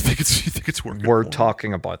working. You think it's working? We're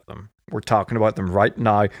talking about them. We're talking about them right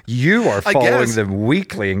now. You are following them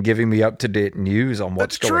weekly and giving me up-to-date news on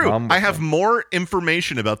what's going on with I have more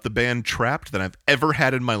information about the band Trapped than I've ever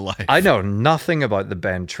had in my life. I know nothing about the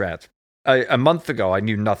band Trapped. A month ago, I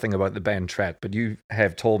knew nothing about the band Trapped, but you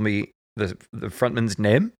have told me the frontman's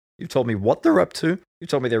name. You've told me what they're up to. You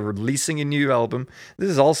told me they're releasing a new album. This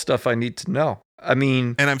is all stuff I need to know. I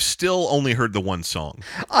mean... And I've still only heard the one song.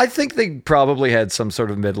 I think they probably had some sort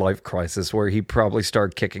of midlife crisis where he probably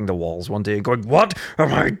started kicking the walls one day and going, what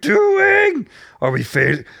am I doing? Are we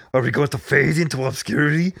going to fade into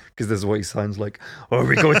obscurity? Because this is what he sounds like. Are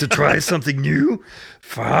we going to try something new?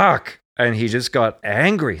 Fuck. And he just got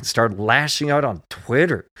angry and started lashing out on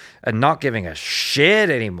Twitter and not giving a shit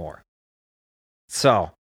anymore.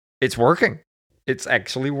 So, it's working. It's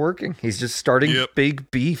actually working. He's just starting big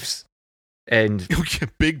beefs. And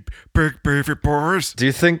big bars. Do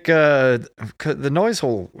you think the Noise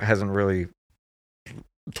Hole hasn't really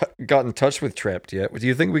got in touch with Trapped yet? Do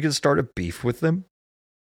you think we could start a beef with them?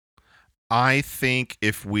 I think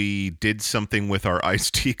if we did something with our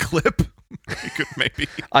Ice-T clip, we could maybe.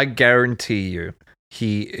 I guarantee you,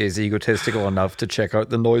 he is egotistical enough to check out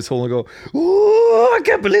the Noise Hole and go, "Oh, I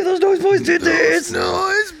can't believe those Noise Boys did this!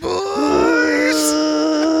 Noise Boys!"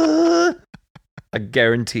 I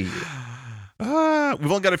guarantee you. We've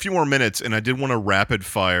only got a few more minutes, and I did want to rapid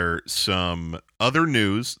fire some other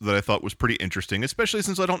news that I thought was pretty interesting, especially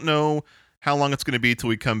since I don't know how long it's going to be till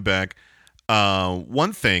we come back.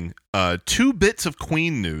 One thing, 2 bits of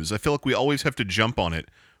Queen news. I feel like we always have to jump on it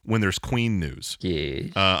when there's Queen news. Yeah.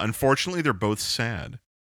 Unfortunately, they're both sad.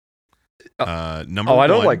 Number I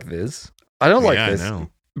don't one, like this. I don't like this. I know.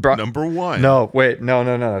 Number one. No, wait.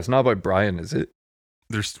 No. It's not about Brian, is it?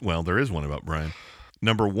 There is one about Brian.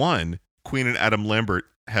 Number one, Queen and Adam Lambert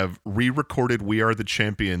have re-recorded We Are the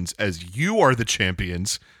Champions as You Are the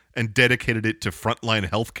Champions and dedicated it to frontline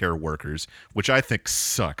healthcare workers, which I think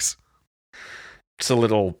sucks. It's a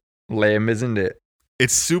little lame, isn't it?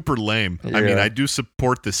 It's super lame. Yeah. I mean, I do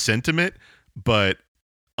support the sentiment, but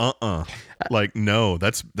like, no,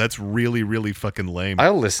 that's really, really fucking lame.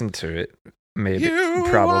 I'll listen to it. Maybe. You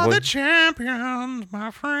probably. are the champions,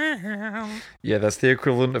 my friend. Yeah, that's the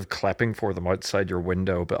equivalent of clapping for them outside your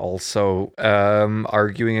window, but also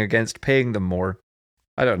arguing against paying them more.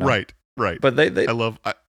 I don't know. Right. But they I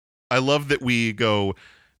love that we go,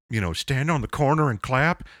 stand on the corner and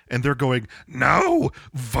clap, and they're going, no,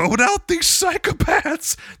 vote out these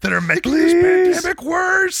psychopaths that are making this pandemic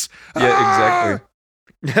worse. Yeah, exactly.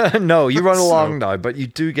 No, you run along now, but you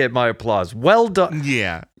do get my applause. Well done.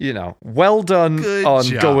 Yeah. Well done. Good on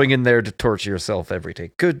job. Going in there to torture yourself every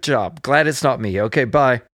day. Good job. Glad it's not me. Okay,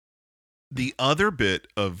 bye. The other bit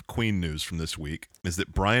of Queen news from this week is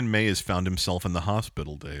that Brian May has found himself in the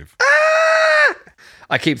hospital, Dave.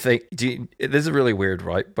 I keep thinking, this is really weird,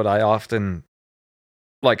 right? But I often,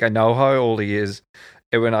 I know how old he is.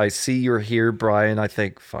 And when I see or hear Brian, I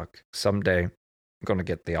think, fuck, someday I'm going to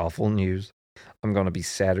get the awful news. I'm going to be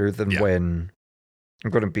sadder than when... I'm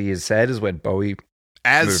going to be as sad as when Bowie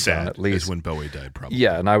moved on, at least. As when Bowie died, probably.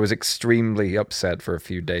 Yeah, and I was extremely upset for a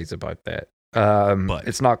few days about that. But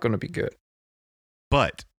it's not going to be good.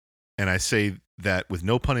 But, and I say that with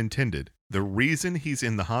no pun intended, the reason he's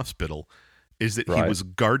in the hospital is that he was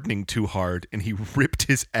gardening too hard and he ripped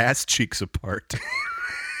his ass cheeks apart.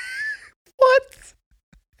 What?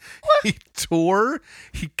 He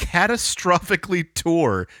catastrophically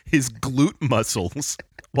tore his glute muscles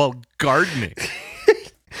while gardening.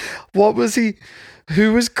 What was he?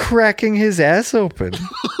 Who was cracking his ass open?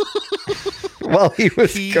 While he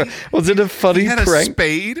was... was it a funny prank? A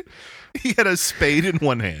spade. He had a spade in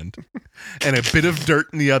one hand and a bit of dirt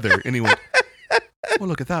in the other. And he went, well,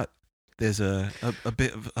 look at that. There's a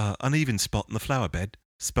bit of uneven spot in the flower bed.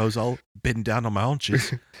 Suppose I'll bend down on my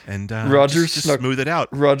haunches and just smooth it out.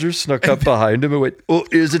 Roger snuck up behind him and went, oh,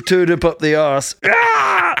 here's a turnip up the arse.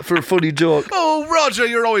 For a funny joke. Oh, Roger,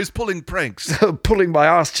 you're always pulling pranks. Pulling my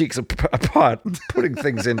arse cheeks apart, putting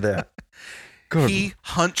things in there. Good. He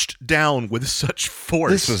hunched down with such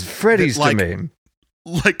force. This was Freddy's domain.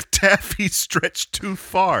 like taffy stretched too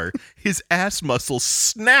far, his ass muscles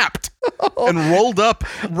snapped and rolled up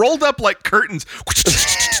like curtains.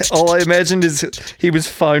 All I imagined is he was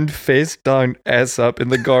found face down, ass up in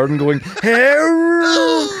the garden going,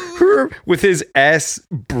 with his ass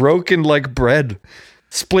broken like bread,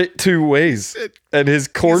 split two ways, and his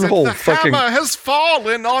cornhole the fucking hammer has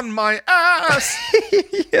fallen on my ass.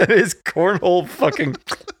 yeah, his cornhole fucking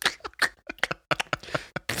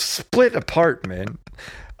split apart, man.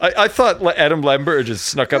 I thought Adam Lambert just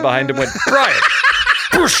snuck up behind him and went, Brian,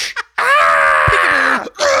 push.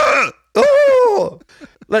 Oh,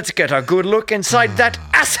 let's get a good look inside that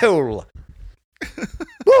asshole.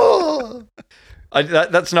 Oh.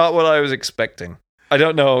 That's not what I was expecting. I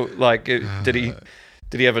don't know. Like, did he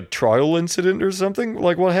have a trial incident or something?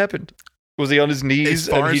 Like, what happened? Was he on his knees? As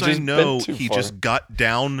far and he as just I know, bent too he far? just got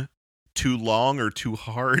down too long or too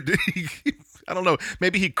hard. I don't know.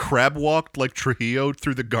 Maybe he crab walked like Trujillo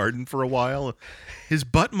through the garden for a while. His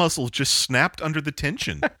butt muscles just snapped under the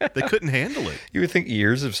tension. They couldn't handle it. You would think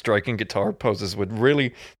years of striking guitar poses would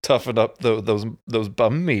really toughen up those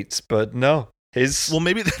bum meats, but no. Well,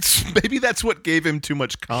 maybe that's what gave him too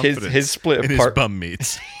much confidence. His split in apart his bum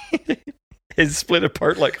meats. His split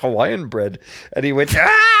apart like Hawaiian bread, and he went.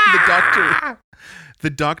 Ah! The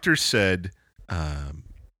doctor said,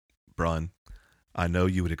 "Bron, I know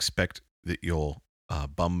you would expect that your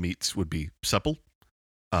bum meats would be supple,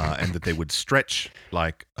 and that they would stretch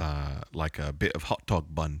like a bit of hot dog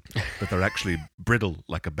bun, but they're actually brittle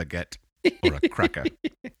like a baguette or a cracker,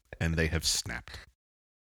 and they have snapped."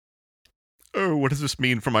 Oh, what does this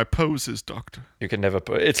mean for my poses, doctor? You can never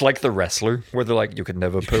it's like the wrestler where they're like, you can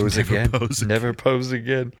never pose again. Never pose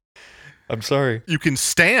again. I'm sorry. You can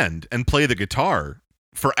stand and play the guitar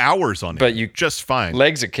for hours on it. But you just fine.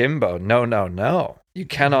 Legs akimbo. No. You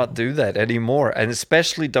cannot do that anymore. And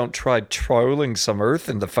especially don't try trolling some earth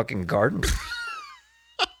in the fucking garden.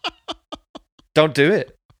 Don't do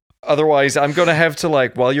it. Otherwise, I'm going to have to,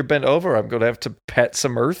 like, while you're bent over, I'm going to have to pat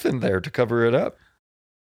some earth in there to cover it up.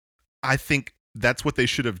 I think that's what they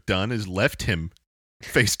should have done, is left him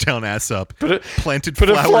face down, ass up, planted put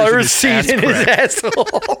flowers a flower in his seed in his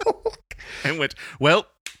asshole. And went, well,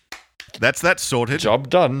 that's that sorted. Job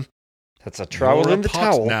done. That's a trowel in the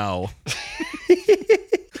towel. Now.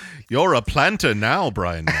 You're a planter now,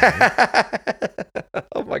 Brian.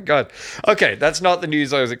 Oh my God. Okay, that's not the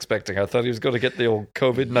news I was expecting. I thought he was going to get the old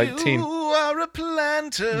COVID-19. You are a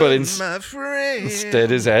planter, but my friend. Instead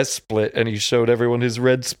his ass split and he showed everyone his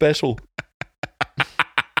red special.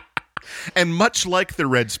 And much like the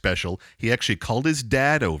red special, he actually called his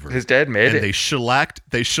dad over. His dad made it. And they shellacked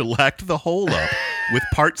the hole up with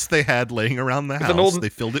parts they had laying around the house. They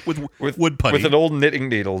filled it with wood putty. With an old knitting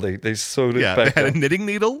needle. They sewed it back they had up. a knitting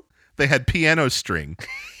needle, they had piano string,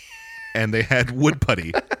 and they had wood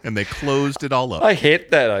putty, and they closed it all up. I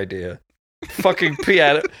hate that idea. Fucking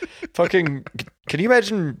piano. Fucking. Can you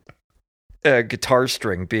imagine a guitar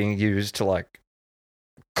string being used to, like,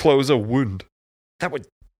 close a wound? That would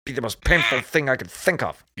be the most painful thing I could think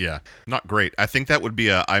of. Yeah, not great. I think that would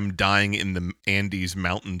be I'm dying in the Andes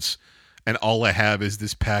mountains, and all I have is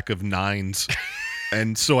this pack of 9s.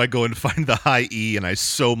 And so I go and find the high E, and I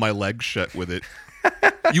sew my leg shut with it.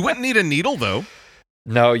 You wouldn't need a needle, though.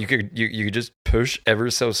 No, you could just push ever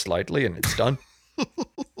so slightly, and it's done.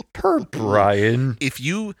 Per Brian. If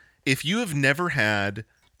you have never had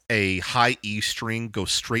a high E string go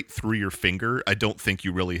straight through your finger, I don't think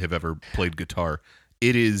you really have ever played guitar.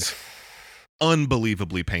 It is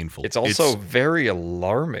unbelievably painful. It's also very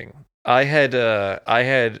alarming. I had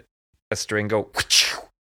a string go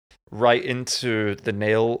right into the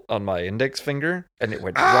nail on my index finger, and it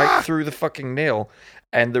went right through the fucking nail,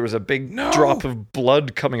 and there was a big drop of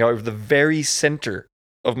blood coming out of the very center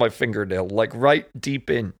of my fingernail, like right deep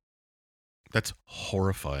in. That's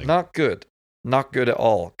horrifying. Not good. Not good at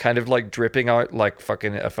all. Kind of like dripping out like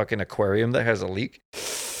a fucking aquarium that has a leak.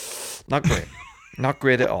 Not great. Not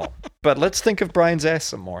great at all. But let's think of Brian's ass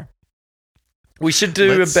some more. We should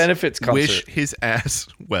do a benefits concert. Wish his ass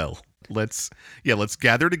well. Let's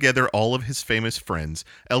gather together all of his famous friends.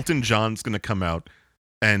 Elton John's going to come out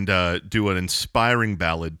and do an inspiring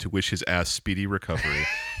ballad to wish his ass speedy recovery.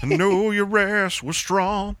 I know your ass was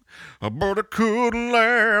strong, but it couldn't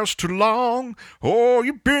last too long. Oh,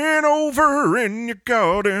 you been over in your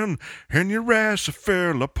garden, and your ass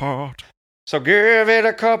fell apart. So give it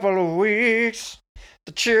a couple of weeks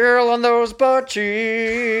to chill on those butt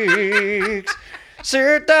cheeks.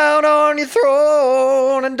 Sit down on your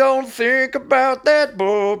throne and don't think about that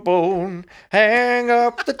bone. Hang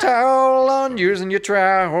up the towel on using your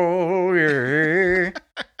trowel, yeah.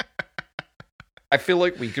 I feel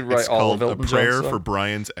like we could write it's all called of Elton A Prayer John's for songs.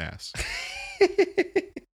 Brian's Ass.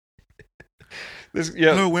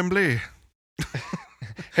 Yeah. Oh, Wembley.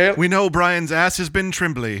 Hell, We know Brian's ass has been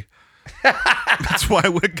trembly. That's why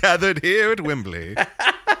we're gathered here at Wembley.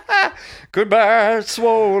 goodbye,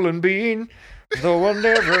 swollen bean, though I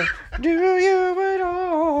never knew you at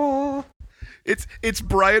all. It's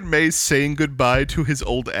Brian May saying goodbye to his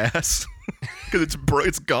old ass because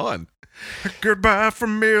it's gone. Goodbye,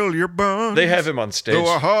 familiar bun. They have him on stage. Though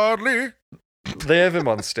I hardly. They have him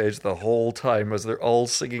on stage the whole time as they're all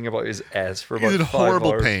singing about his ass for about He's in 5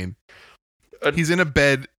 horrible hours. pain. He's in a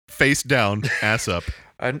bed, face down, ass up.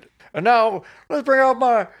 And now let's bring out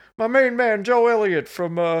my main man Joe Elliott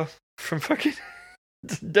from fucking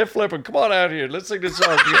Def Leppard. Come on out here. Let's sing this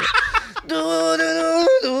song.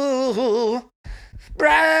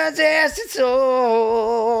 Brian's ass is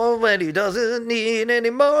sore when he doesn't need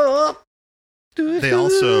any more. They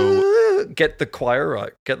also get the choir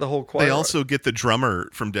out. Get the whole choir. They also get the drummer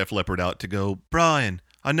from Def Leppard out to go, Brian,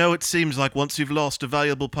 I know it seems like once you've lost a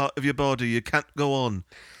valuable part of your body, you can't go on.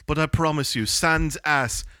 But I promise you, sans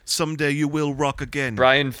ass, someday you will rock again.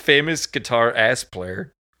 Brian, famous guitar ass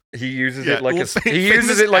player. He uses it like famous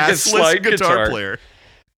a slide guitar player.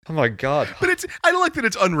 Oh my god. But I like that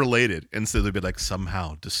it's unrelated. And so they'd be like,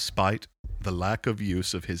 somehow, despite the lack of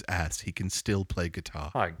use of his ass, he can still play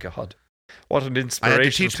guitar. My god. What an I inspiration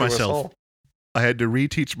had to teach us myself. all. I had to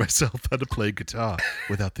reteach myself how to play guitar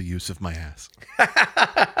without the use of my ass.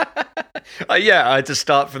 Yeah, I had to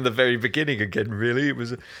start from the very beginning again, really. It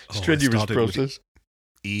was a I strenuous started with process.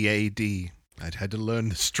 EAD. I'd had to learn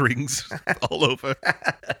the strings all over.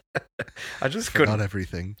 I just Forgot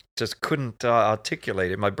everything. couldn't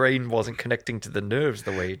articulate it. My brain wasn't connecting to the nerves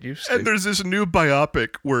the way it used to. And there's this new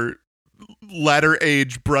biopic where latter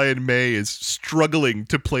age Brian May is struggling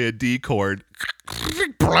to play a D chord.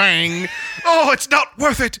 Blang! Oh, it's not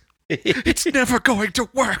worth it! It's never going to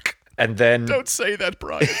work! And then Don't say that,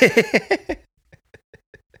 Brian.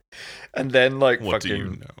 and then like What do fucking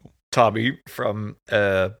you know? Tommy from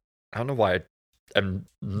I don't know why I'm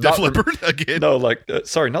Def not Leppard again? No, like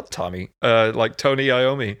sorry, not Tommy. Like Tony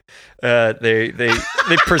Iommi.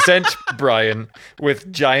 They present Brian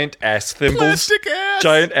with giant ass thimbles, Plastic ass!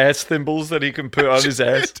 giant ass thimbles that he can put on his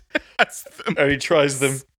ass, and he tries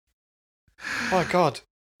them. Oh my god,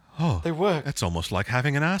 Oh, they work. that's almost like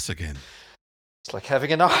having an ass again. It's like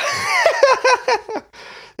having an ass.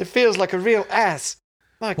 It feels like a real ass.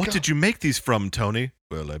 My What god. did you make these from, Tony?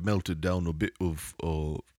 Well, I melted down a bit of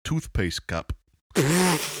toothpaste cap.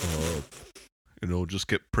 Just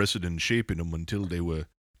kept pressing and shaping them until they were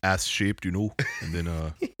ass-shaped, and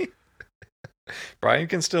then, Brian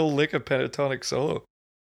can still lick a pentatonic solo.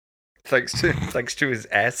 Thanks to his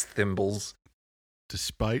ass thimbles.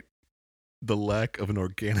 despite the lack of an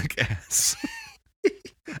organic ass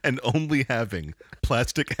and only having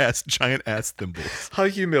plastic ass, giant ass thimbles. How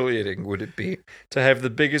humiliating would it be to have the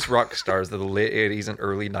biggest rock stars of the late 80s and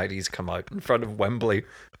early 90s come out in front of Wembley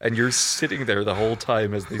and you're sitting there the whole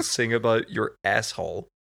time as they sing about your asshole?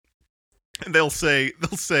 And they'll say,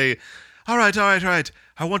 all right. I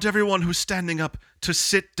want everyone who's standing up to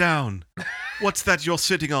sit down. What's that you're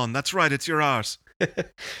sitting on? That's right, it's your arse.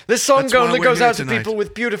 This song That's why only we're goes here out to tonight. people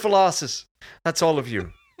with beautiful asses. That's all of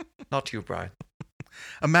you. Not you, Brian.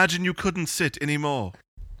 Imagine you couldn't sit anymore.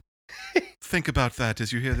 Think about that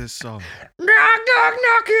as you hear this song. Knock, knock,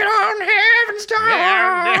 knocking on heaven's door.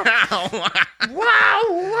 Wow,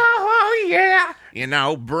 wow, yeah. You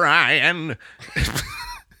know, Brian,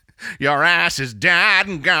 your ass is dead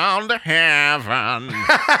and gone to heaven.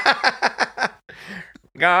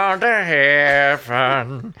 Gone to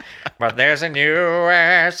heaven, but there's a new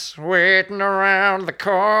ass waiting around the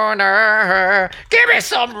corner. Give me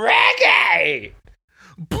some reggae!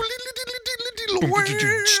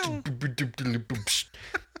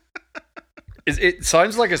 It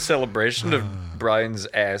sounds like a celebration of Brian's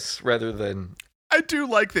ass rather than... I do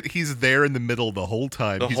like that he's there in the middle the whole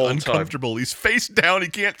time. The He's whole time. uncomfortable. He's face down. He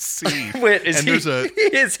can't see. Wait, is And he? there's a-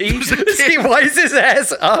 Is he? there's a Is he? kid- Why is his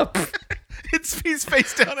ass up? He's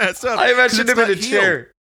face down, ass up. I 'cause imagine it's him in a not healed.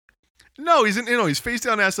 chair. No, he's face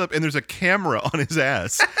down, ass up, and there's a camera on his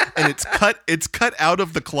ass, and it's cut out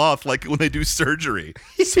of the cloth like when they do surgery.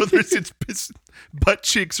 So his butt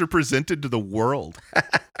cheeks are presented to the world.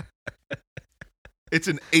 It's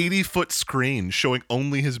an 80-foot screen showing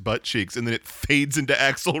only his butt cheeks, and then it fades into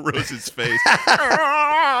Axl Rose's face.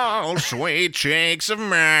 Oh, sweet cheeks of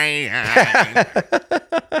mine.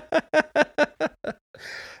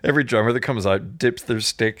 Every drummer that comes out dips their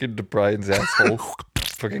stick into Brian's asshole.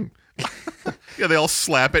 Fucking. Yeah, they all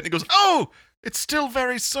slap it, and he goes, "Oh, it's still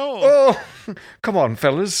very sore." Oh, come on,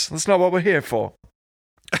 fellas. That's not what we're here for.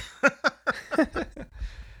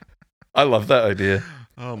 I love that idea.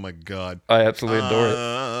 Oh my god, I absolutely adore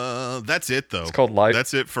it. That's it though. It's called live.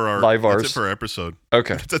 That's it for our live That's Ars. it for our episode.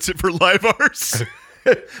 Okay, that's it for Live Ars.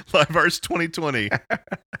 Live Ars 2020.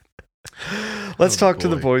 Let's talk to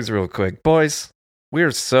the boys real quick. Boys, we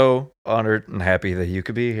are so honored and happy that you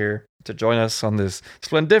could be here to join us on this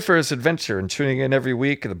splendiferous adventure and tuning in every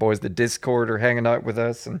week. The boys, the Discord, are hanging out with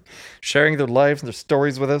us and sharing their lives and their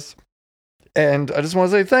stories with us. And I just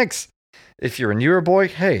want to say thanks. If you're a newer boy,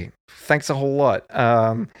 hey, thanks a whole lot.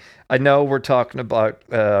 I know we're talking about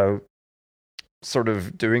sort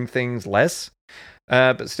of doing things less,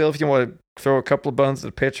 but still, if you want to throw a couple of bones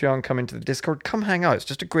at the Patreon, come into the Discord, come hang out. It's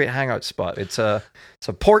just a great hangout spot. It's a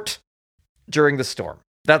port during the storm.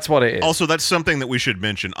 That's what it is. Also, that's something that we should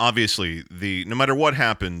mention. Obviously, no matter what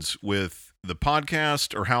happens with the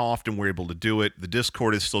podcast or how often we're able to do it, the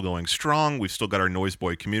Discord is still going strong. We've still got our Noise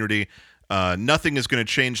Boy community. Nothing is going to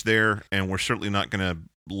change there, and we're certainly not going to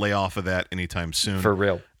lay off of that anytime soon. For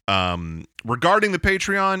real. Regarding the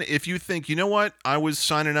Patreon, if you think, you know what, I was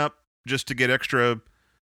signing up just to get extra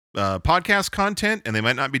podcast content, and they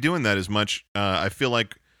might not be doing that as much, I feel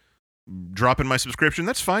like dropping my subscription,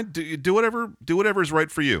 that's fine. Do whatever is right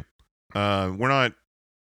for you. We're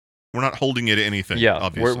not holding you to anything. Yeah,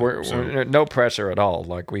 obviously. We're no pressure at all.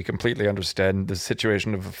 Like, we completely understand the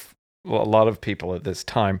situation of a lot of people at this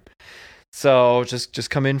time. So just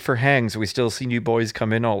come in for hangs. We still see new boys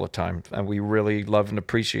come in all the time, and we really love and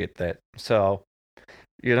appreciate that. So,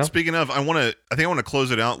 you know. Speaking of, I think I want to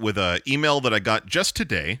close it out with an email that I got just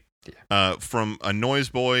today from a Noise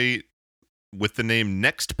Boy with the name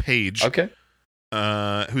Next Page. Okay.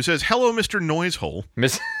 Who says, "Hello, Mr. Noisehole.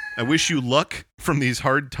 I wish you luck from these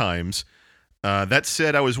hard times. That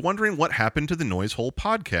said, I was wondering what happened to the Noisehole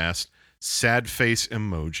podcast. Sad face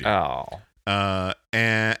emoji. Oh.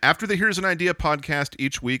 And after the Here's an Idea podcast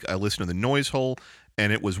each week, I listen to the Noisehole,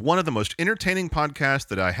 and it was one of the most entertaining podcasts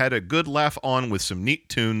that I had a good laugh on with some neat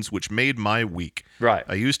tunes, which made my week. Right.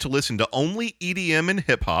 I used to listen to only EDM and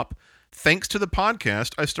hip-hop. Thanks to the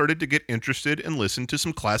podcast, I started to get interested and listen to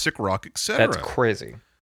some classic rock, etc." That's crazy.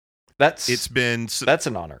 That's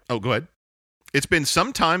an honor. Oh, go ahead. It's been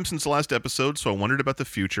some time since the last episode, so I wondered about the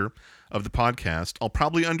future of the podcast. I'll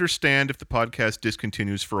probably understand if the podcast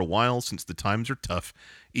discontinues for a while, since the times are tough.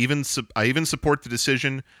 I even support the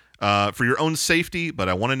decision for your own safety, but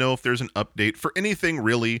I want to know if there's an update for anything,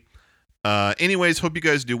 really. Anyways, hope you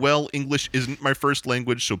guys do well. English isn't my first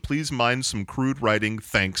language, so please mind some crude writing.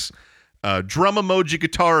 Thanks. Drum emoji,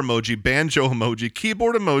 guitar emoji, banjo emoji,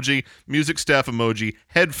 keyboard emoji, music staff emoji,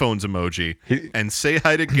 headphones emoji, and say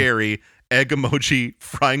hi to Gary, egg emoji,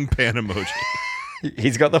 frying pan emoji.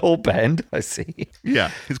 He's got the whole band, I see.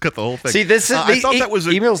 Yeah, he's got the whole thing. See, this is I thought that was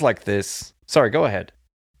emails like this. Sorry, go ahead.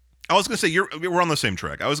 I was going to say we're on the same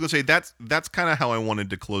track. I was going to say that's kind of how I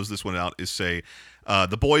wanted to close this one out, is say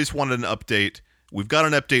the boys wanted an update. We've got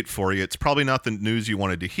an update for you. It's probably not the news you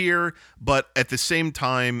wanted to hear, but at the same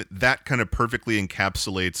time, that kind of perfectly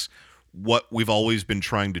encapsulates what we've always been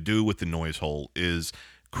trying to do with the Noisehole, is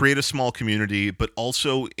create a small community, but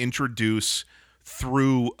also introduce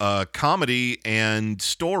through comedy and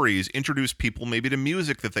stories, introduce people maybe to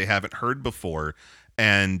music that they haven't heard before,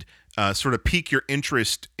 and sort of pique your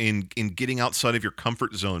interest in getting outside of your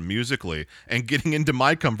comfort zone musically and getting into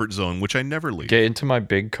my comfort zone, which I never leave. Get into my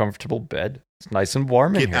big, comfortable bed. It's nice and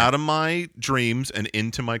warm in here. Get out of my dreams and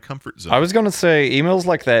into my comfort zone. I was going to say, emails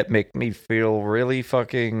like that make me feel really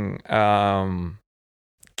fucking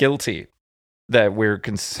guilty that we're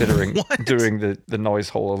considering doing the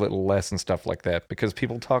Noisehole a little less and stuff like that, because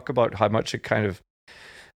people talk about how much it kind of,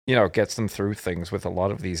 you know, gets them through things with a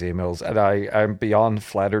lot of these emails, and I'm beyond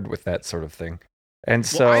flattered with that sort of thing. And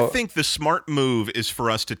so I think the smart move is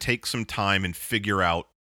for us to take some time and figure out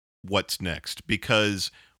what's next,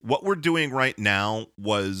 because what we're doing right now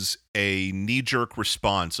was a knee-jerk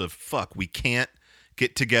response of, fuck, we can't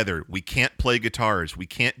get together, we can't play guitars, we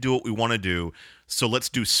can't do what we want to do, so let's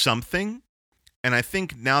do something. And I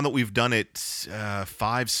think now that we've done it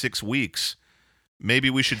 5-6 weeks, maybe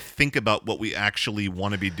we should think about what we actually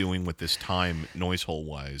want to be doing with this time,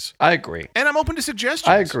 Noisehole-wise. I agree. And I'm open to suggestions.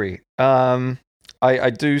 I agree. I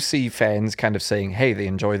do see fans kind of saying, hey, they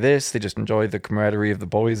enjoy this, they just enjoy the camaraderie of the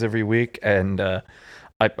boys every week, and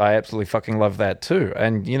I absolutely fucking love that too.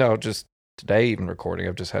 And, you know, just today, even recording,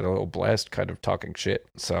 I've just had a little blast kind of talking shit.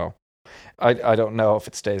 So I don't know if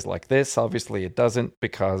it stays like this. Obviously it doesn't,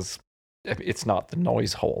 because it's not the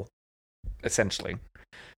Noisehole, essentially.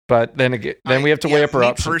 But then again, we have to weigh up our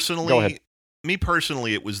options. Go ahead. Me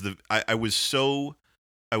personally, it was I was so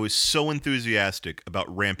enthusiastic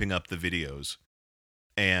about ramping up the videos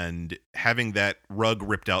and having that rug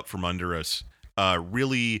ripped out from under us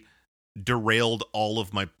really derailed all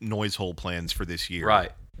of my noise hole plans for this year.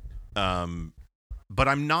 Right. But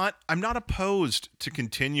I'm not opposed to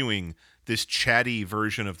continuing this chatty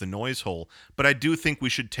version of the noise hole, but I do think we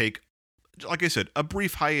should take, like I said, a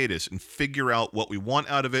brief hiatus and figure out what we want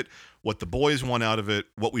out of it, what the boys want out of it,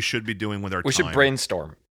 what we should be doing with our time. We should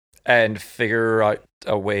brainstorm and figure out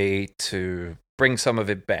a way to bring some of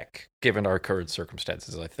it back, given our current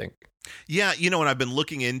circumstances, I think. Yeah, you know, and I've been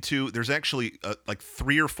looking into, there's actually like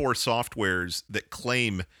 3 or 4 softwares that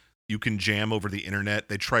claim you can jam over the internet.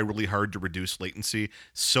 They try really hard to reduce latency.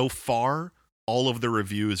 So far, all of the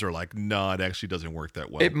reviews are like, no, it actually doesn't work that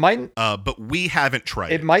well. It might, but we haven't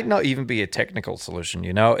tried it. It might not even be a technical solution,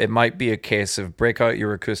 you know? It might be a case of break out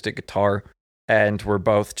your acoustic guitar, and we're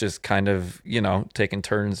both just kind of, you know, taking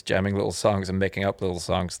turns jamming little songs and making up little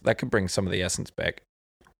songs. That could bring some of the essence back.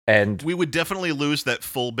 And we would definitely lose that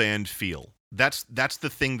full band feel. That's the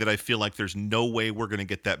thing that I feel like there's no way we're going to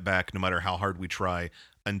get that back, no matter how hard we try,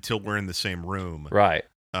 until we're in the same room. Right.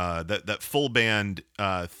 That full band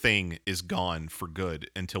thing is gone for good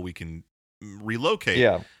until we can relocate.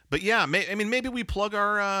 Yeah. But yeah, maybe we plug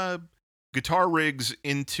our guitar rigs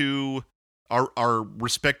into our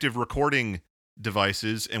respective recording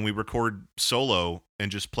devices and we record solo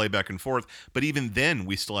and just play back and forth. But even then,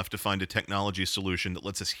 we still have to find a technology solution that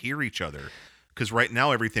lets us hear each other. Because right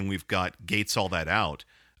now, everything we've got gates all that out.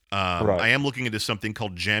 Right. I am looking into something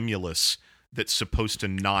called Jamulus that's supposed to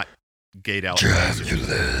not gate out.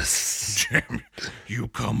 Jamulus. You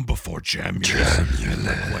come before Jamulus.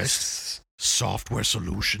 Request software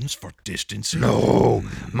solutions for distancing. No,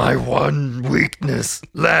 my one weakness,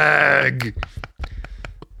 lag.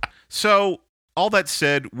 So, all that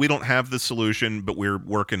said, we don't have the solution, but we're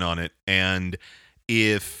working on it. And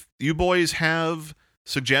if you boys have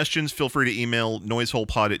suggestions, feel free to email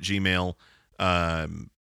noiseholepod@gmail.com.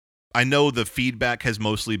 I know the feedback has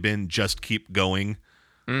mostly been just keep going,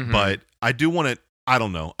 but I do want to, I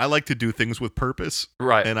don't know, I like to do things with purpose.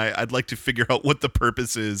 Right. And I'd like to figure out what the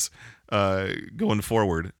purpose is going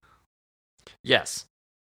forward. Yes.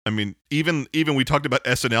 I mean, even we talked about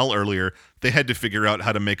SNL earlier. They had to figure out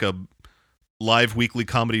how to make a live weekly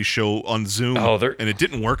comedy show on Zoom, and it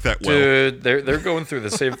didn't work that well. Dude, they're going through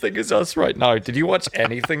the same thing as us right now. Did you watch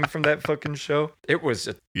anything from that fucking show? It was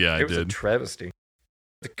a travesty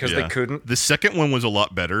because they couldn't. The second one was a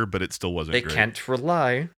lot better, but it still wasn't. They great.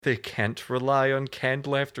 They can't rely on canned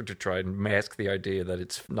laughter to try and mask the idea that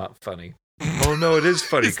it's not funny. Oh no, it is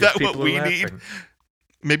funny. Is that what we need?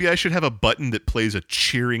 Maybe I should have a button that plays a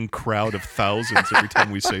cheering crowd of thousands every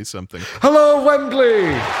time we say something. Hello,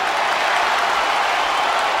 Wembley!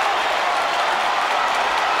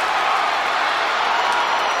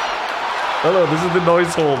 Hello, this is the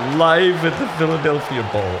Noise Hole live at the Philadelphia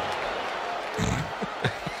Bowl.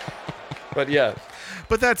 But yeah.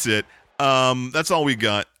 But that's it. That's all we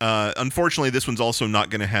got. Unfortunately, this one's also not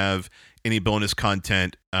going to have any bonus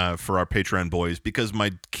content for our Patreon boys because my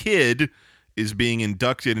kid is being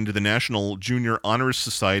inducted into the National Junior Honors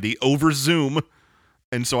Society over Zoom,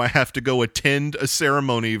 and so I have to go attend a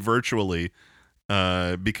ceremony virtually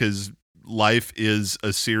because life is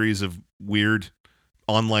a series of weird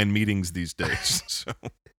online meetings these days. So.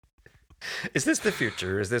 Is this the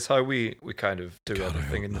future? Is this how we kind of do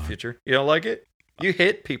everything in the future? You don't like it? You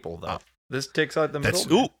hit people, though. This takes out the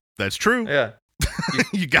middle. That's true. Yeah.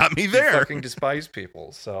 You got me there. You fucking despise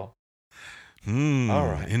people, so. All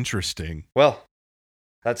right. Interesting. Well,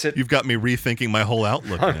 that's it. You've got me rethinking my whole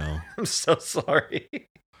outlook now. I'm so sorry.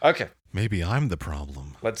 Okay. Maybe I'm the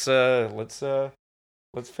problem.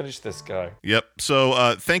 Let's finish this guy. Yep.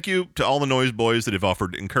 So thank you to all the Noise Boys that have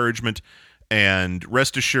offered encouragement. And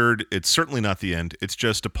rest assured, it's certainly not the end. It's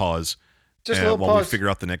just a pause. Just a little while pause. we figure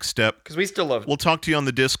out the next step. Because we still love it. We'll talk to you on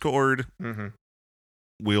the Discord. Mm-hmm.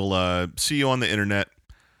 We'll see you on the internet.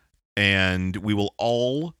 And we will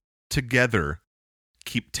all together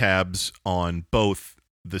keep tabs on both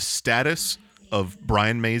the status of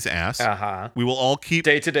Brian May's ass. We will all keep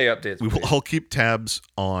day-to-day updates. We will all keep tabs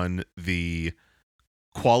on the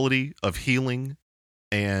quality of healing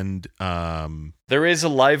and there is a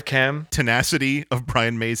live cam tenacity of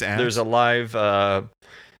Brian May's ass. There's a live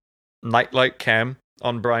nightlight cam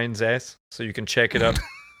on Brian's ass, so you can check it up.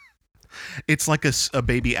 It's like a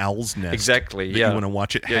baby owl's nest. Exactly. You want to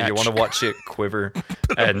watch it hatch. Yeah, you want to watch it quiver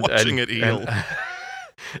and watching it heal.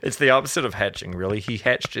 It's the opposite of hatching, really. He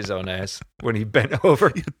hatched his own ass when he bent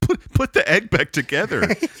over. Put the egg back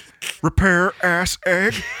together. Repair ass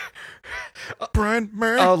egg. Brian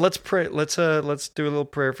May. Oh, let's pray. Let's do a little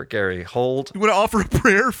prayer for Gary. Hold. You want to offer a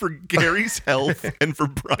prayer for Gary's health and for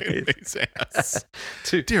Brian May's ass?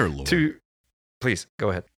 Dear Lord. Please, go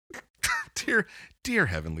ahead. Dear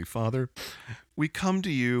Heavenly Father, we come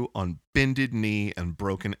to you on bended knee and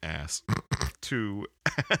broken ass to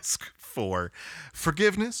ask for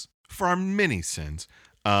forgiveness for our many sins,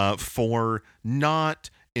 for not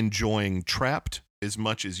enjoying Trapped as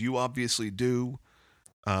much as you obviously do.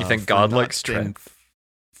 You think God likes Trapped?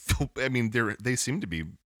 I mean, they seem to be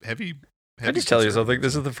heavy. I just tell you something.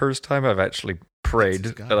 This is the first time I've actually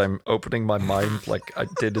prayed, and I'm opening my mind like I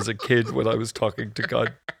did as a kid when I was talking to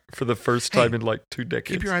God for the first time in like 2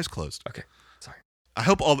 decades. Keep your eyes closed. Okay, sorry. I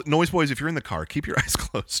hope all the Noise Boys, if you're in the car, keep your eyes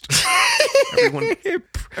closed.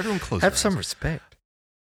 Everyone close. Have some respect.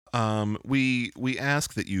 We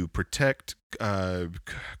ask that you protect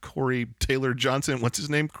Corey Taylor Johnson. What's his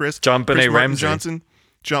name? John Benet Ramsey Johnson.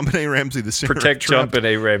 John Benet Ramsey, the singer. Protect John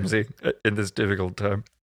Benet Ramsey in this difficult time.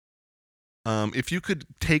 If you could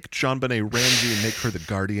take John Benet Ramsey and make her the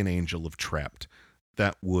guardian angel of Trapped,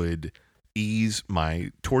 that would ease my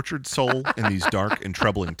tortured soul in these dark and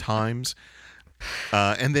troubling times.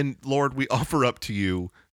 And then, Lord, we offer up to you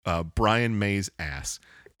Brian May's ass.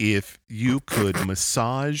 If you could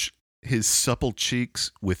massage his supple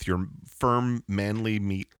cheeks with your firm, manly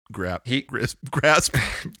meat grasp.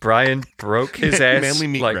 Brian broke his ass manly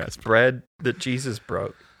meat like grasp. Bread that Jesus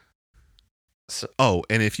broke. So,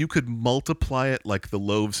 and if you could multiply it like the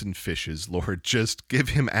loaves and fishes, Lord, just give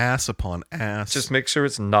him ass upon ass. Just make sure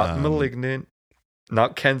it's not malignant,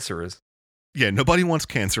 not cancerous. Yeah, nobody wants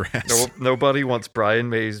cancer ass. Nobody wants Brian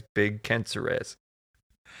May's big cancer ass.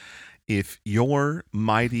 If your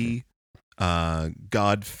mighty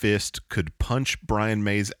God fist could punch Brian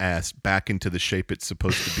May's ass back into the shape it's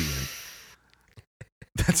supposed to be in,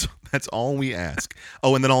 that's all we ask.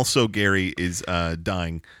 Oh, and then also Gary is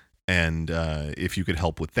dying. And if you could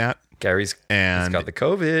help with that. He's got the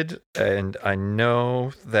COVID, and I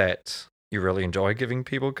know that you really enjoy giving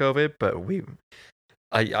people COVID, but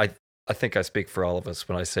I think I speak for all of us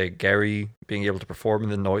when I say Gary being able to perform in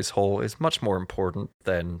the Noise Hole is much more important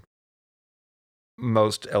than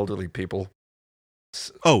most elderly people.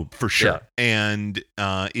 Oh, for sure. Yeah. And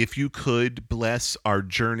if you could bless our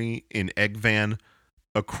journey in Egg Van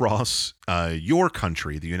across your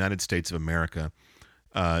country, the United States of America,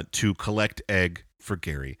 to collect egg for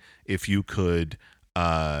Gary. If you could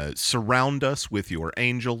surround us with your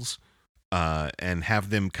angels and have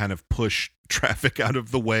them kind of push traffic out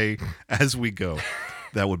of the way as we go,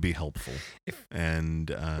 that would be helpful.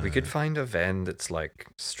 And we could find a van that's like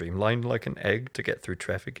streamlined like an egg to get through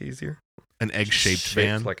traffic easier. An egg-shaped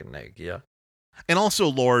van? Like an egg, yeah. And also,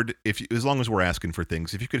 Lord, as long as we're asking for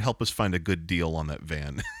things, if you could help us find a good deal on that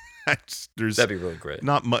van. That'd be really great.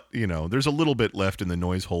 Not much, there's a little bit left in the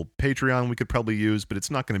Noise Hole Patreon we could probably use, but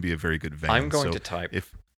it's not going to be a very good van. I'm going to type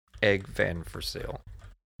egg van for sale.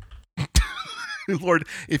 Lord,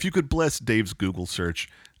 if you could bless Dave's Google search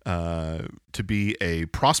to be a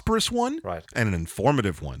prosperous one, right, and an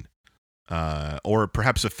informative one, or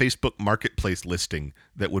perhaps a Facebook Marketplace listing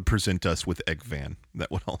that would present us with egg van,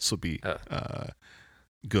 that would also be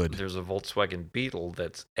good. There's a Volkswagen Beetle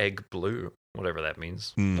that's egg blue. Whatever that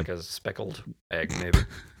means. Like a speckled egg, maybe.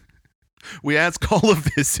 We ask all of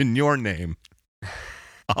this in your name.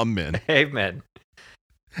 Amen. Amen.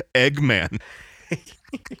 Eggman.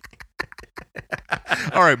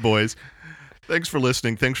 All right, boys. Thanks for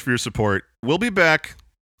listening. Thanks for your support. We'll be back.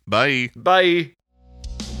 Bye. Bye.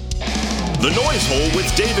 The Noise Hole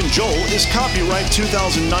with Dave and Joel is copyright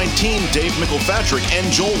 2019 Dave McElpatrick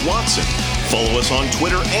and Joel Watson. Follow us on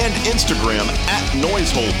Twitter and Instagram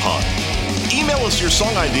 @NoiseHolePod. Email us your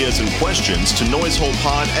song ideas and questions to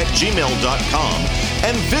noiseholepod@gmail.com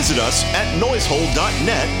and visit us at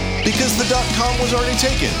noisehole.net because the .com was already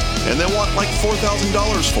taken and they want like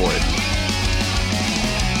 $4,000 for it.